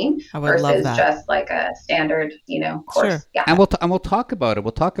between versus just like a standard, course. Sure. Yeah. And we'll talk about it.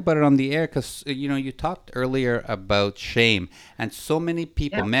 We'll talk about it on the air, because, you talked earlier about shame, and so many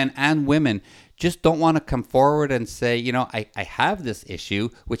people, men and women, just don't want to come forward and say, I have this issue,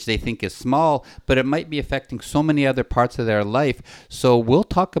 which they think is small, but it might be affecting so many other parts of their life. So we'll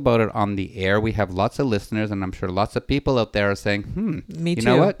talk about it on the air. We have lots of listeners, and I'm sure lots of people out there are saying, me too. You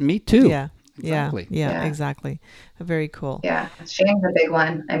know what? Me too. Yeah. Exactly. Yeah, exactly. Very cool. Yeah, shame's a big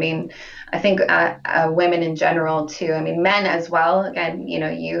one. I mean, I think women in general too. I mean, men as well. Again,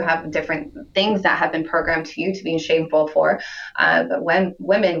 you have different things that have been programmed to you to be shameful for. But when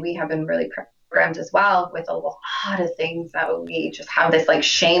women, we have been really programmed as well with a lot of things that we just have this like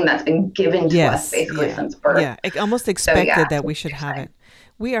shame that's been given to us basically since birth. Yeah, almost expected that we should have it.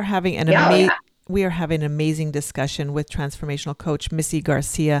 We are having We are having an amazing discussion with transformational coach Missy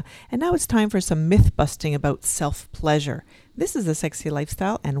Garcia, and now it's time for some myth busting about self-pleasure. This is The Sexy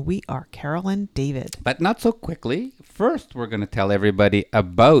Lifestyle, and we are Carol and David. But not so quickly. First, we're going to tell everybody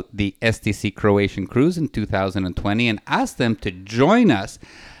about the STC Croatian cruise in 2020 and ask them to join us,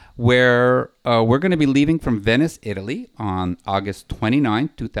 where we're going to be leaving from Venice, Italy on August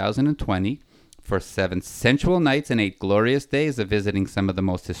 29, 2020. For 7 sensual nights and 8 glorious days of visiting some of the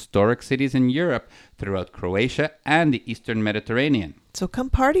most historic cities in Europe, throughout Croatia and the Eastern Mediterranean. So come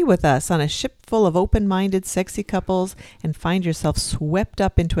party with us on a ship full of open-minded, sexy couples, and find yourself swept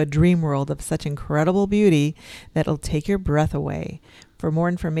up into a dream world of such incredible beauty that'll take your breath away. For more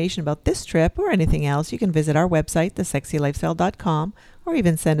information about this trip or anything else, you can visit our website, thesexylifestyle.com, or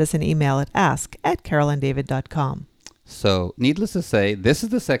even send us an email at ask@carolanddavid.com. So, needless to say, this is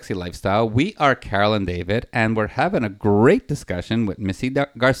The Sexy Lifestyle. We are Carol and David, and we're having a great discussion with Missy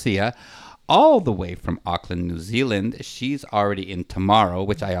Garcia, all the way from Auckland, New Zealand. She's already in tomorrow,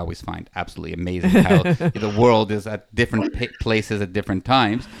 which I always find absolutely amazing how the world is at different places at different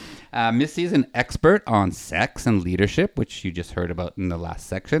times. Missy's an expert on sex and leadership, which you just heard about in the last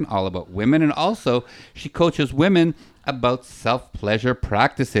section, all about women. And also, she coaches women about self-pleasure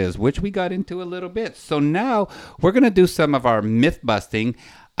practices, which we got into a little bit. So now we're going to do some of our myth busting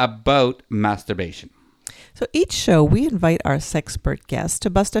about masturbation. So each show, we invite our sexpert guests to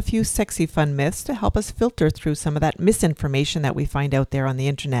bust a few sexy fun myths to help us filter through some of that misinformation that we find out there on the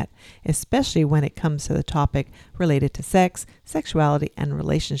internet, especially when it comes to the topic related to sex, sexuality, and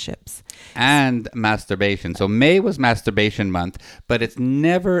relationships. And masturbation. So May was masturbation month, but it's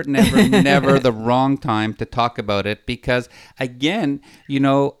never the wrong time to talk about it because, again, we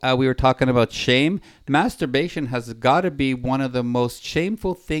were talking about shame. Masturbation has got to be one of the most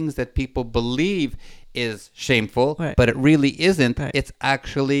shameful things that people believe is shameful, right, but it really isn't. Right. It's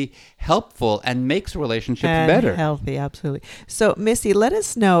actually helpful and makes relationships better. Healthy, absolutely. So, Missy, let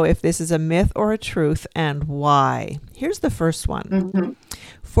us know if this is a myth or a truth and why. Here's the first one. Mm-hmm.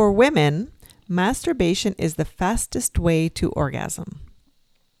 For women, masturbation is the fastest way to orgasm.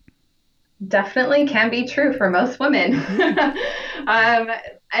 Definitely can be true for most women.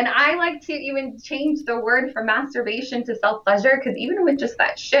 And I like to even change the word from masturbation to self-pleasure because even with just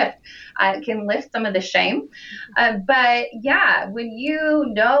that shift, it can lift some of the shame. But yeah, when you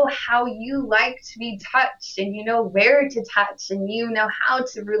know how you like to be touched and you know where to touch and you know how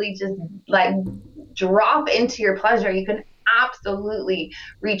to really just like drop into your pleasure, you can absolutely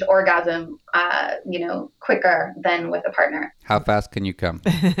reach orgasm, quicker than with a partner. How fast can you come?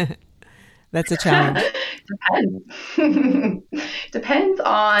 That's a challenge. Depends. Depends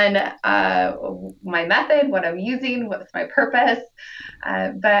on my method, what I'm using, what's my purpose.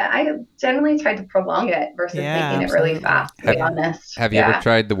 But I generally try to prolong it versus making it really fast, to be honest. Have you ever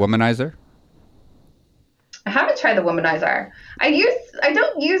tried the womanizer? I haven't tried the womanizer. I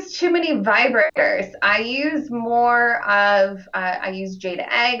don't use too many vibrators. I use more of, I use jade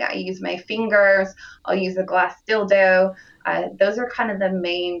egg. I use my fingers. I'll use a glass dildo. Those are kind of the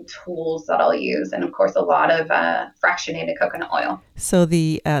main tools that I'll use. And of course, a lot of fractionated coconut oil. So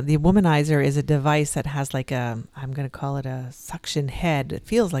the womanizer is a device that has like I'm going to call it a suction head. It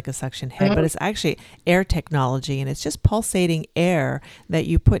feels like a suction head, mm-hmm, but it's actually air technology. And it's just pulsating air that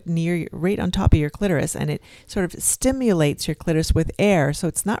you put right on top of your clitoris. And it sort of stimulates your clitoris with air. So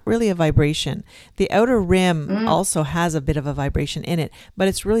it's not really a vibration. The outer rim also has a bit of a vibration in it, but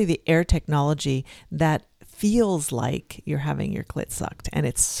it's really the air technology that feels like you're having your clit sucked, and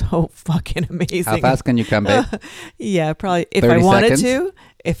it's so fucking amazing. How fast can you come, babe? Yeah, probably if I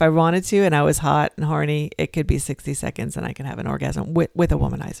wanted to and I was hot and horny, it could be 60 seconds and I can have an orgasm with a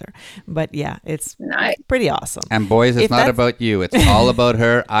womanizer. But yeah, it's pretty awesome. And boys, it's not about you. It's all about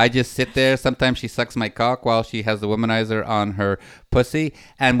her. I just sit there. Sometimes she sucks my cock while she has the womanizer on her pussy.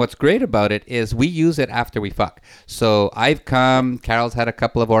 And what's great about it is we use it after we fuck. So I've come, Carol's had a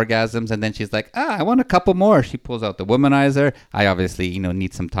couple of orgasms, and then she's like, I want a couple more. She pulls out the womanizer. I obviously,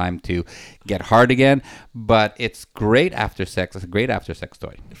 need some time to get hard again, but it's great after sex. It's a great after sex toy.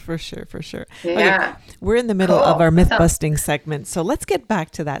 For sure. Yeah. Okay, we're in the middle of our myth busting segment, so let's get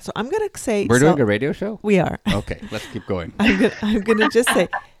back to that. So I'm going to say... We're doing a radio show? We are. Okay, let's keep going. I'm going to just say,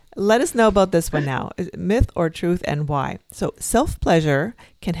 let us know about this one now. Is it myth or truth, and why? So self-pleasure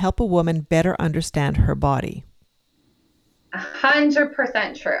can help a woman better understand her body.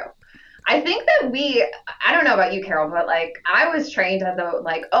 100% true. I think that I don't know about you, Carol, but like I was trained as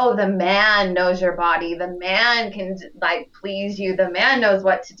the man knows your body. The man can please you. The man knows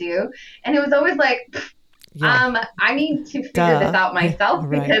what to do. And it was always like, I need to figure this out myself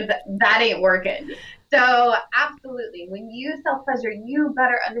because that ain't working. So absolutely, when you self-pleasure, you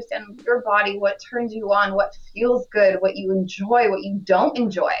better understand your body, what turns you on, what feels good, what you enjoy, what you don't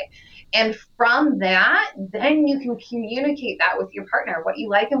enjoy. And from that, then you can communicate that with your partner, what you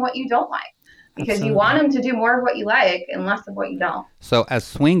like and what you don't like. Because Absolutely. You want them to do more of what you like and less of what you don't. So as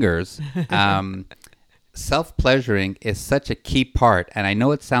swingers, self-pleasuring is such a key part. And I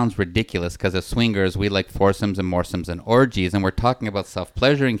know it sounds ridiculous because as swingers, we like foursomes and moresomes and orgies. And we're talking about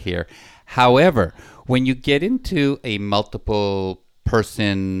self-pleasuring here. However, when you get into a multiple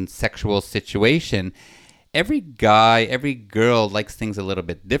person sexual situation, every guy, every girl likes things a little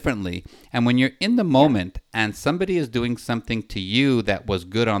bit differently. And when you're in the moment and somebody is doing something to you that was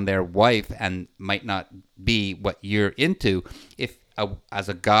good on their wife and might not be what you're into, as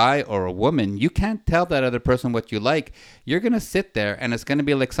a guy or a woman, you can't tell that other person what you like. You're going to sit there and it's going to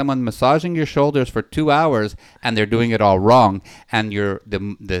be like someone massaging your shoulders for 2 hours and they're doing it all wrong. And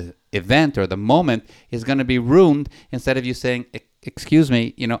the event or the moment is going to be ruined instead of you saying, excuse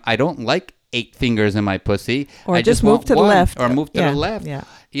me, I don't like 8 fingers in my pussy. Or I just move to the left. Or move to the left. Yeah.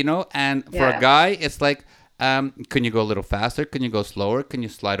 And for a guy, it's like, Can you go a little faster? Can you go slower? Can you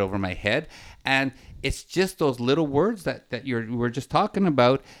slide over my head? And it's just those little words that we were just talking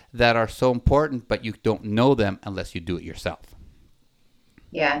about that are so important, but you don't know them unless you do it yourself.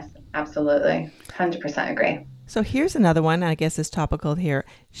 Yes, absolutely. 100% agree. So here's another one, I guess is topical here.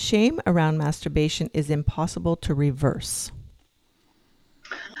 Shame around masturbation is impossible to reverse.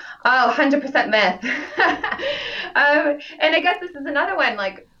 Oh, 100% myth. And I guess this is another one,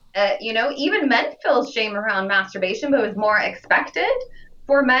 like, even men feel shame around masturbation, but it was more expected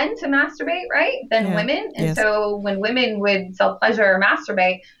for men to masturbate, right, than women. And so when women would self-pleasure or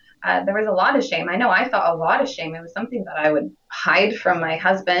masturbate, there was a lot of shame. I know I felt a lot of shame. It was something that I would hide from my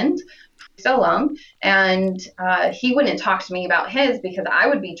husband for so long. And he wouldn't talk to me about his because I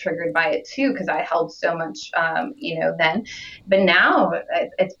would be triggered by it too, because I held so much, then. But now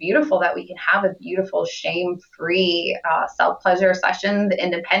it's beautiful that we can have a beautiful shame-free self-pleasure session,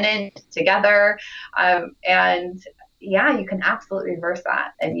 independent, together. And yeah, you can absolutely reverse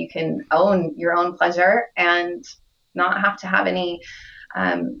that, and you can own your own pleasure and not have to have any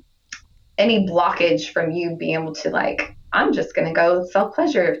blockage from you being able to, like, I'm just going to go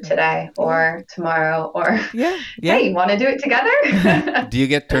self-pleasure today or tomorrow, or hey, you want to do it together? Do you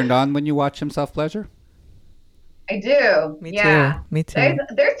get turned on when you watch him self-pleasure? I do. Me too.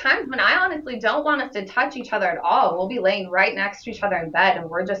 There's times when I honestly don't want us to touch each other at all. We'll be laying right next to each other in bed, and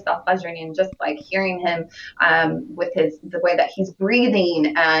we're just self-pleasuring and just like hearing him with the way that he's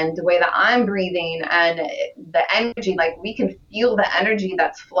breathing and the way that I'm breathing and the energy. Like, we can feel the energy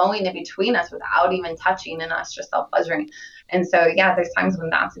that's flowing in between us without even touching, and us just self-pleasuring. And so, yeah, there's times when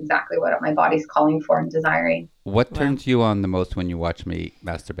that's exactly what my body's calling for and desiring. What turns you on the most when you watch me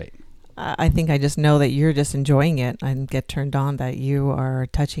masturbate? I think I just know that you're just enjoying it. I get turned on that you are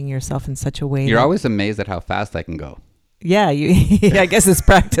touching yourself in such a way. You're always amazed at how fast I can go. Yeah, I guess it's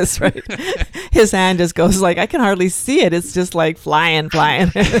practice, right? His hand just goes like, I can hardly see it. It's just like flying. I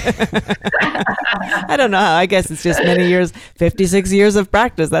don't know how. I guess it's just many years, 56 years of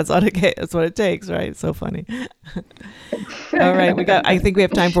practice. That's what it takes, right? So funny. All right, I think we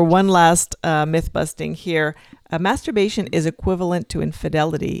have time for one last myth busting here. Masturbation is equivalent to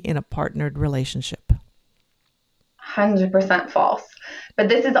infidelity in a partnered relationship. 100% false. But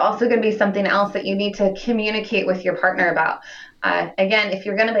this is also going to be something else that you need to communicate with your partner about. Again, if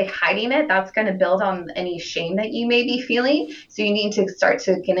you're going to be hiding it, that's going to build on any shame that you may be feeling. So you need to start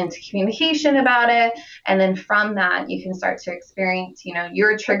to get into communication about it. And then from that, you can start to experience,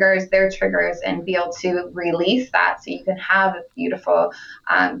 your triggers, their triggers, and be able to release that so you can have a beautiful,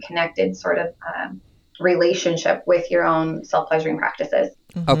 connected sort of relationship with your own self-pleasuring practices.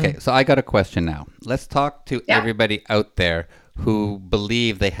 Mm-hmm. Okay, so I got a question now. Let's talk to everybody out there who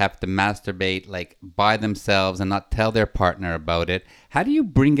believe they have to masturbate like by themselves and not tell their partner about it. How do you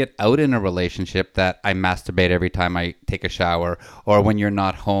bring it out in a relationship that I masturbate every time I take a shower, or when you're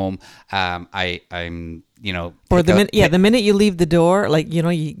not home, I'm or the minute you leave the door, like,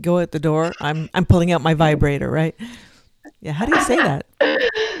 you go at the door, I'm pulling out my vibrator, right? Yeah, how do you say that?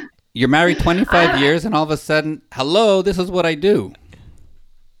 You're married 25 years and all of a sudden, hello, this is what I do.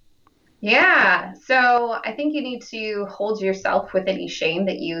 Yeah. So I think you need to hold yourself with any shame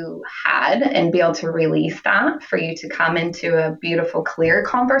that you had and be able to release that for you to come into a beautiful, clear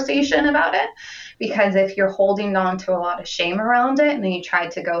conversation about it. Because if you're holding on to a lot of shame around it and then you try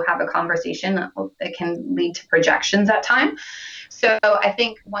to go have a conversation, it can lead to projections at times. So I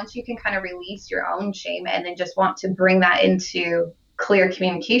think once you can kind of release your own shame and then just want to bring that into clear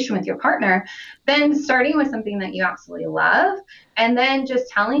communication with your partner, then starting with something that you absolutely love, and then just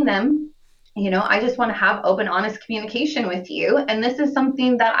telling them, I just want to have open, honest communication with you. And this is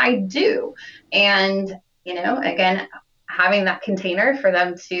something that I do. And, again, having that container for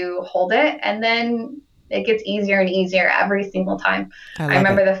them to hold it. And then it gets easier and easier every single time. I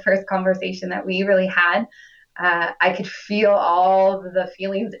remember the first conversation that we really had. I could feel all the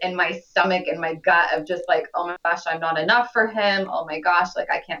feelings in my stomach and my gut of just like, oh my gosh, I'm not enough for him. Oh my gosh, like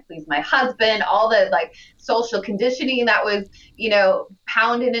I can't please my husband. All the like social conditioning that was,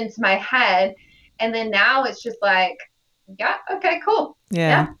 pounded into my head. And then now it's just like, yeah, okay, cool.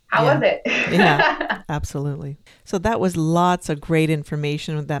 Yeah. How was it? Yeah, absolutely. So that was lots of great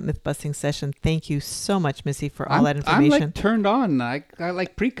information with that myth-busting session. Thank you so much, Missy, for all that information. I'm like turned on. I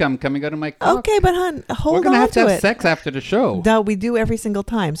like pre-cum coming out of my cock. Okay, but hon, hold on to it. We're going to have sex after the show. No, we do every single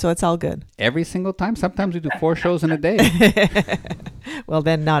time, so it's all good. Every single time? Sometimes we do 4 shows in a day. Well,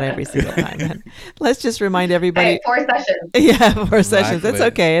 then not every single time. Then. Let's just remind everybody. Hey, 4 sessions. Yeah, 4 sessions. That's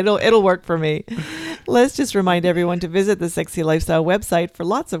okay. It'll work for me. Let's just remind everyone to visit the Sexy Lifestyle website for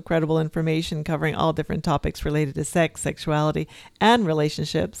lots of credible information covering all different topics related to sex, sexuality, and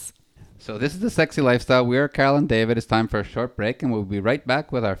relationships. So this is The Sexy Lifestyle. We are Carol and David. It's time for a short break, and we'll be right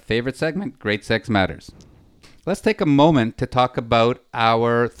back with our favorite segment, Great Sex Matters. Let's take a moment to talk about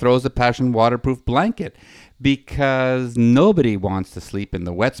our Throws of Passion waterproof blanket, because nobody wants to sleep in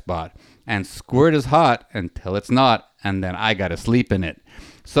the wet spot, and squirt is hot until it's not, and then I gotta sleep in it.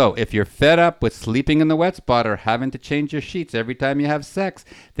 So if you're fed up with sleeping in the wet spot or having to change your sheets every time you have sex,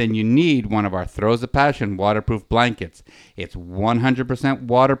 then you need one of our Throws of Passion waterproof blankets. It's 100%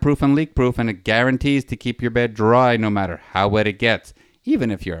 waterproof and leak-proof, and it guarantees to keep your bed dry no matter how wet it gets, even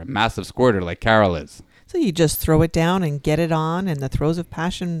if you're a massive squirter like Carol is. So you just throw it down and get it on, and the Throws of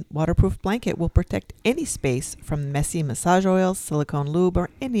Passion waterproof blanket will protect any space from messy massage oils, silicone lube, or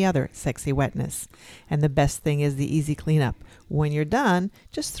any other sexy wetness. And the best thing is the easy cleanup. When you're done,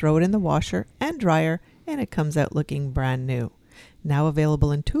 just throw it in the washer and dryer, and it comes out looking brand new. Now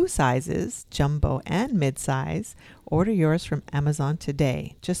available in 2 sizes, jumbo and mid-size. Order yours from Amazon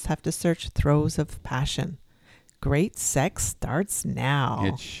today. Just have to search Throws of Passion. Great sex starts now.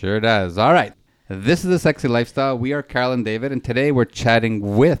 It sure does. All right. This is The Sexy Lifestyle. We are Carol and David, and today we're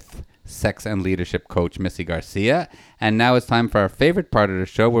chatting with sex and leadership coach Missy Garcia. And now it's time for our favorite part of the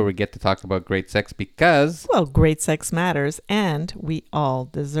show, where we get to talk about great sex because... well, great sex matters, and we all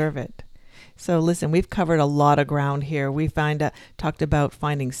deserve it. So listen, we've covered a lot of ground here. We talked about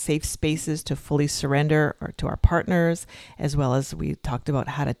finding safe spaces to fully surrender to our partners, as well as we talked about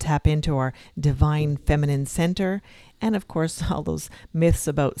how to tap into our divine feminine center. And of course, all those myths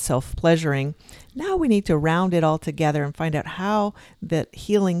about self-pleasuring. Now we need to round it all together and find out how that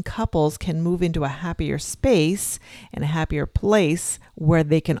healing couples can move into a happier space and a happier place where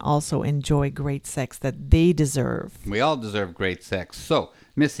they can also enjoy great sex that they deserve. We all deserve great sex. So,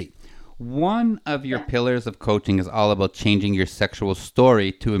 Missy, one of your pillars of coaching is all about changing your sexual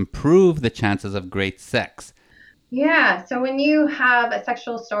story to improve the chances of great sex. Yeah. So when you have a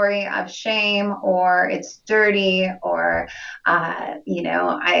sexual story of shame, or it's dirty, or, I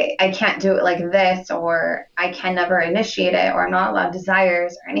can't do it like this, or I can never initiate it, or I'm not allowed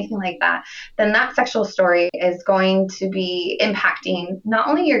desires, or anything like that, then that sexual story is going to be impacting not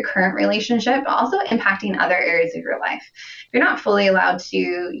only your current relationship, but also impacting other areas of your life. If you're not fully allowed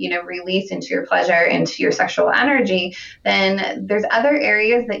to, release into your pleasure, into your sexual energy, then there's other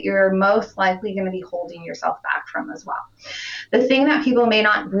areas that you're most likely going to be holding yourself back from as well. The thing that people may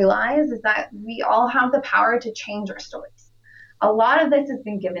not realize is that we all have the power to change our stories. A lot of this has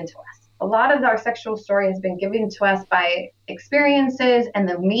been given to us. A lot of our sexual story has been given to us by experiences, and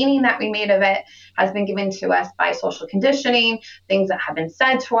the meaning that we made of it has been given to us by social conditioning, things that have been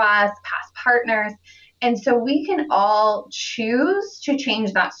said to us, past partners. And so we can all choose to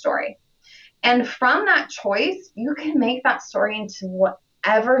change that story. And from that choice, you can make that story into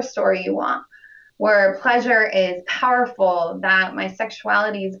whatever story you want, where pleasure is powerful, that my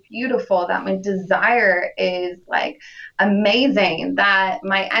sexuality is beautiful, that my desire is like amazing, that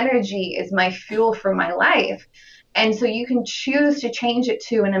my energy is my fuel for my life. And so you can choose to change it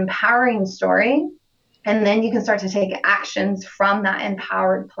to an empowering story, and then you can start to take actions from that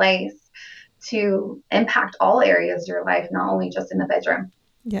empowered place to impact all areas of your life, not only just in the bedroom.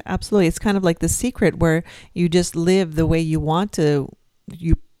 Yeah, absolutely. It's kind of like The Secret, where you just live the way you want to.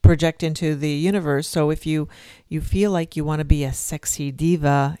 You project into the universe. So if you feel like you want to be a sexy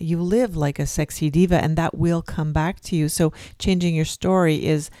diva, you live like a sexy diva, and that will come back to you. So changing your story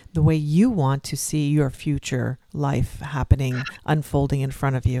is the way you want to see your future life happening, unfolding in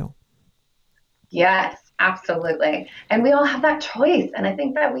front of you. Yes, absolutely. And we all have that choice. And I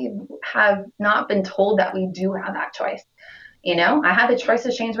think that we have not been told that we do have that choice. I had the choice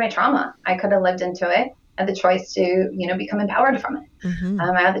to change my trauma. I could have lived into it. I had the choice to, become empowered from it. Mm-hmm.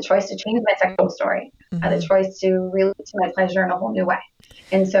 I had the choice to change my sexual story. Mm-hmm. I had the choice to relate to my pleasure in a whole new way.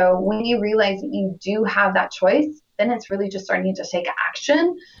 And so when you realize that you do have that choice, then it's really just starting to take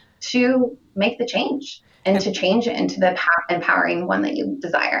action to make the change and to change it into the empowering one that you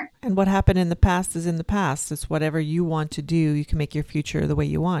desire. And what happened in the past is in the past. It's whatever you want to do. You can make your future the way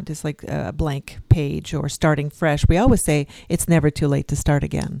you want. It's like a blank page or starting fresh. We always say it's never too late to start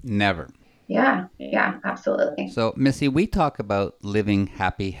again. Never. Yeah, absolutely. So, Missy, we talk about living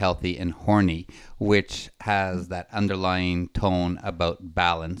happy, healthy, and horny, which has that underlying tone about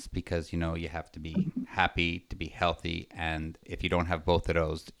balance, because, you have to be happy to be healthy. And if you don't have both of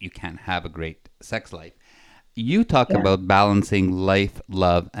those, you can't have a great sex life. You talk about balancing life,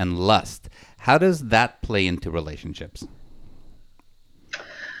 love, and lust. How does that play into relationships?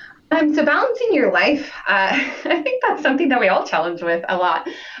 So balancing your life, I think that's something that we all challenge with a lot.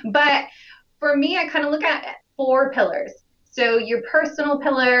 But for me, I kind of look at 4 pillars. So your personal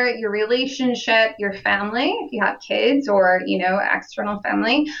pillar, your relationship, your family, if you have kids or, external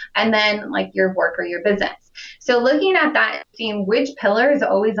family, and then like your work or your business. So looking at that, seeing which pillar is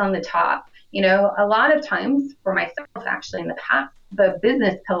always on the top. A lot of times for myself, actually in the past, the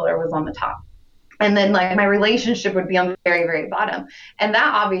business pillar was on the top. And then like my relationship would be on the very, very bottom. And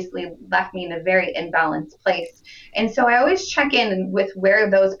that obviously left me in a very imbalanced place. And so I always check in with where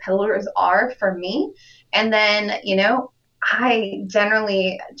those pillars are for me. And then, I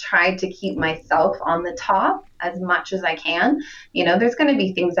generally try to keep myself on the top as much as I can. There's going to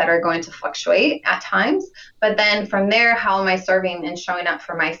be things that are going to fluctuate at times, but then from there, how am I serving and showing up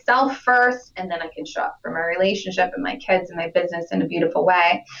for myself first? And then I can show up for my relationship and my kids and my business in a beautiful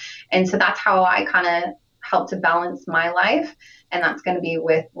way. And so that's how I kind of help to balance my life. And that's going to be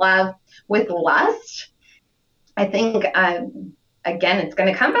with love. With lust, I think, again, it's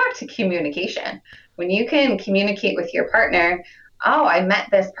going to come back to communication. When you can communicate with your partner, oh, I met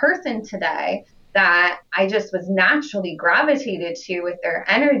this person today that I just was naturally gravitated to with their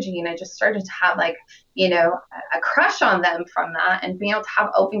energy. And I just started to have like, a crush on them from that, and being able to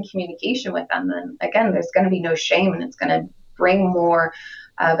have open communication with them. Then again, there's going to be no shame, and it's going to bring more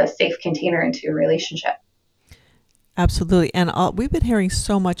of a safe container into a relationship. Absolutely. And we've been hearing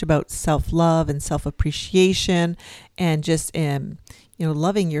so much about self-love and self-appreciation and just,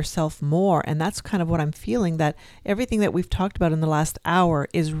 loving yourself more. And that's kind of what I'm feeling, that everything that we've talked about in the last hour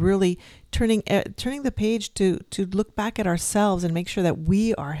is really turning the page to look back at ourselves and make sure that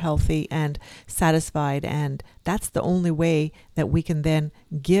we are healthy and satisfied. And that's the only way that we can then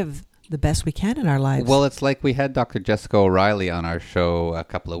give the best we can in our lives. Well, it's like we had Dr. Jessica O'Reilly on our show a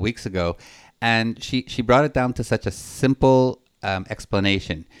couple of weeks ago, and she brought it down to such a simple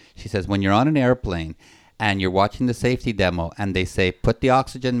explanation. She says, when you're on an airplane and you're watching the safety demo and they say, put the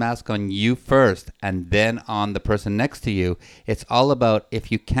oxygen mask on you first and then on the person next to you, it's all about,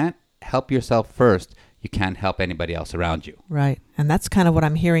 if you can't help yourself first, you can't help anybody else around you. Right. And that's kind of what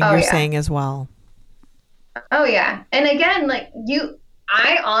I'm hearing you're saying as well. Oh, yeah. And again,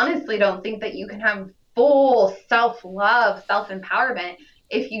 I honestly don't think that you can have full self-love, self-empowerment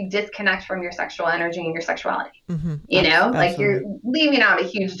if you disconnect from your sexual energy and your sexuality. Mm-hmm. Like you're leaving out a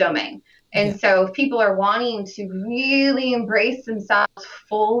huge domain. And so if people are wanting to really embrace themselves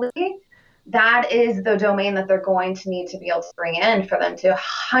fully, that is the domain that they're going to need to be able to bring in for them to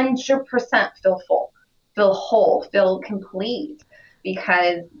 100% feel full, feel whole, feel complete,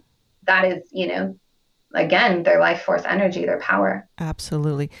 because that is, again, their life force energy, their power.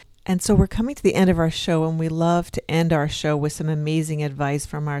 Absolutely. And so we're coming to the end of our show, and we love to end our show with some amazing advice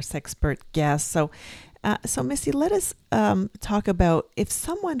from our sexpert guests. So Missy, let us talk about if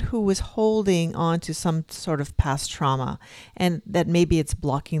someone who was holding on to some sort of past trauma and that maybe it's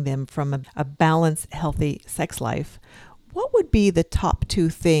blocking them from a balanced, healthy sex life, what would be the top 2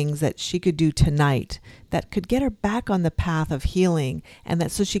 things that she could do tonight that could get her back on the path of healing, and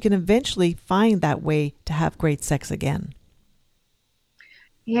that so she can eventually find that way to have great sex again?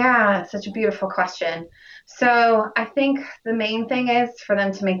 Yeah, such a beautiful question. So I think the main thing is for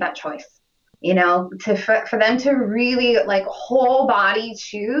them to make that choice. For them to really whole body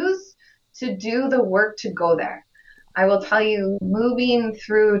choose to do the work to go there. I will tell you, moving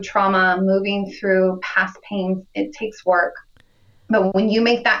through trauma, moving through past pains, it takes work. But when you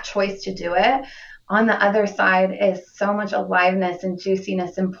make that choice to do it, on the other side is so much aliveness and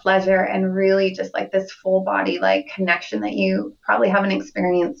juiciness and pleasure, and really just this full body connection that you probably haven't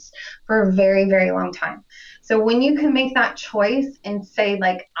experienced for a very, very long time. So when you can make that choice and say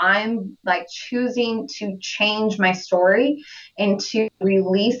I'm choosing to change my story and to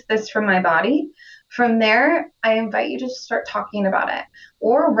release this from my body, from there, I invite you to start talking about it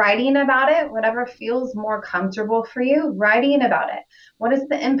or writing about it, whatever feels more comfortable for you, writing about it. What is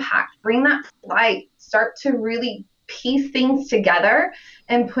the impact? Bring that to light. Start to really piece things together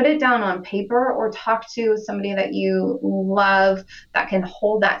and put it down on paper, or talk to somebody that you love that can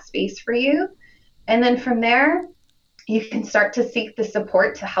hold that space for you. And then from there, you can start to seek the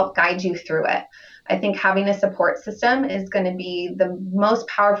support to help guide you through it. I think having a support system is going to be the most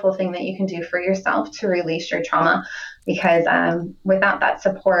powerful thing that you can do for yourself to release your trauma, because without that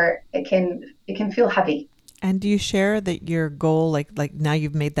support, it can feel heavy. And do you share that your goal, like now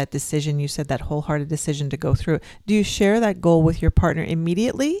you've made that decision, you said that wholehearted decision to go through, do you share that goal with your partner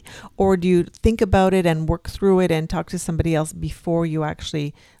immediately, or do you think about it and work through it and talk to somebody else before you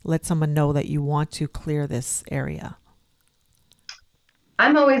actually let someone know that you want to clear this area?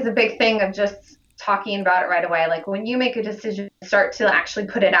 I'm always a big thing of just talking about it right away. Like when you make a decision, start to actually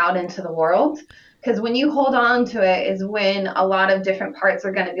put it out into the world. Because when you hold on to it is when a lot of different parts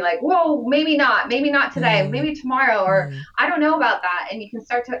are going to be like, whoa, maybe not today, maybe tomorrow, or I don't know about that. And you can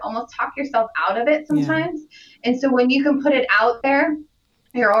start to almost talk yourself out of it sometimes. And so when you can put it out there,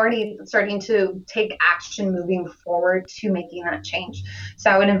 you're already starting to take action moving forward to making that change.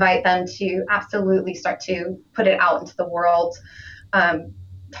 So I would invite them to absolutely start to put it out into the world.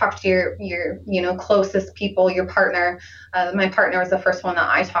 Talk to your closest people, your partner. My partner was the first one that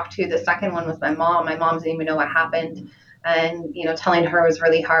I talked to. The second one was my mom. My mom didn't even know what happened. And, telling her was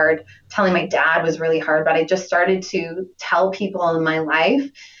really hard. Telling my dad was really hard. But I just started to tell people in my life,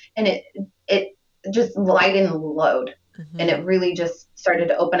 and it just lightened the load. And it really just started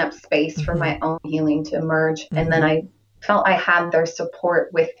to open up space for my own healing to emerge. And then I felt I had their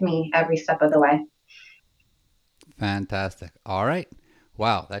support with me every step of the way. Fantastic. All right.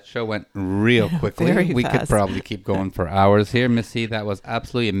 Wow, that show went real quickly. We fast. could probably keep going for hours here. Missy, that was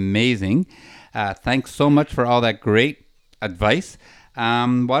absolutely amazing. Thanks so much for all that great advice.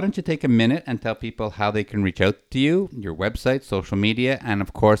 Why don't you take a minute and tell people how they can reach out to you, your website, social media, and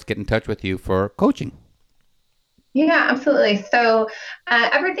of course, get in touch with you for coaching. Yeah, absolutely. So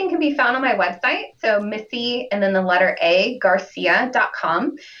everything can be found on my website. So Missy and then the letter A,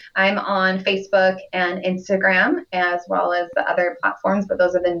 Garcia.com. I'm on Facebook and Instagram as well as the other platforms, but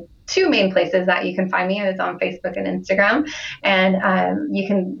those are the two main places that you can find me. It's on Facebook and Instagram. And you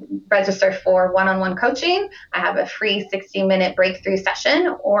can register for one-on-one coaching. I have a free 60-minute breakthrough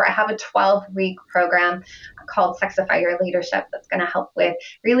session, or I have a 12-week program called Sexify Your Leadership that's going to help with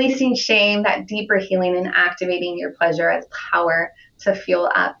releasing shame, that deeper healing, and activating your pleasure as power to fuel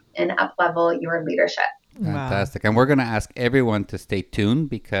up and up-level your leadership. Fantastic. Wow. And we're going to ask everyone to stay tuned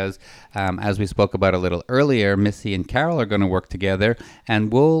because as we spoke about a little earlier, Missy and Carol are going to work together,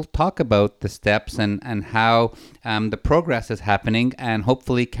 and we'll talk about the steps and how the progress is happening, and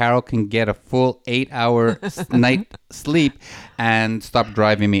hopefully Carol can get a full 8-hour night sleep and stop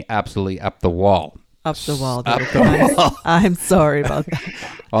driving me absolutely up the wall. Up the wall. Up the wall. I'm sorry about that.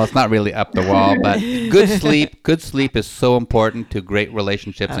 Well, it's not really up the wall, but good sleep is so important to great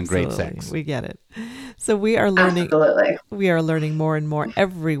relationships and great sex. We get it. So we are learning. Absolutely. We are learning more and more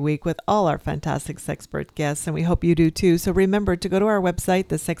every week with all our fantastic sexpert guests, and we hope you do too. So remember to go to our website,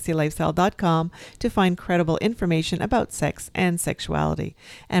 thesexylifestyle.com, to find credible information about sex and sexuality.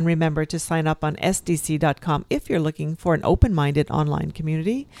 And remember to sign up on sdc.com if you're looking for an open-minded online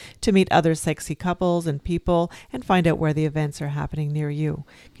community to meet other sexy couples and people and find out where the events are happening near you.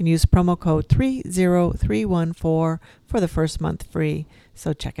 You can use promo code 30314 for the first month free.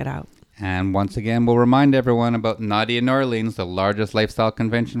 So check it out. And once again, we'll remind everyone about Naughty in New Orleans, the largest lifestyle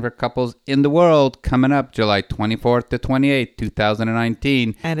convention for couples in the world, coming up July 24th to 28th,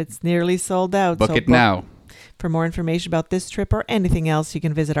 2019. And it's nearly sold out. Book it now. For more information about this trip or anything else, you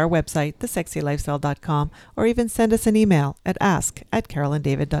can visit our website, thesexylifestyle.com, or even send us an email at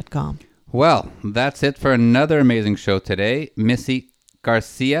ask@carolanddavid.com. Well, that's it for another amazing show today. Missy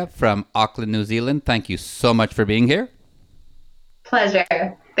Garcia from Auckland, New Zealand, thank you so much for being here. Pleasure.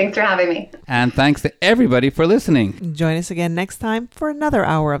 Thanks for having me. And thanks to everybody for listening. Join us again next time for another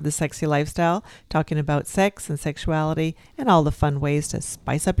hour of The Sexy Lifestyle, talking about sex and sexuality and all the fun ways to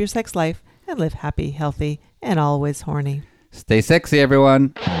spice up your sex life and live happy, healthy, and always horny. Stay sexy,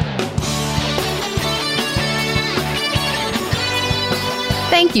 everyone.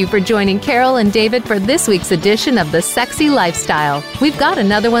 Thank you for joining Carol and David for this week's edition of The Sexy Lifestyle. We've got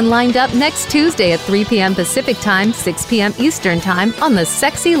another one lined up next Tuesday at 3 p.m. Pacific Time, 6 p.m. Eastern Time on the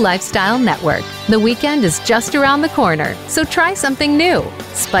Sexy Lifestyle Network. The weekend is just around the corner, so try something new.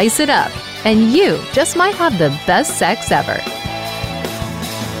 Spice it up, and you just might have the best sex ever.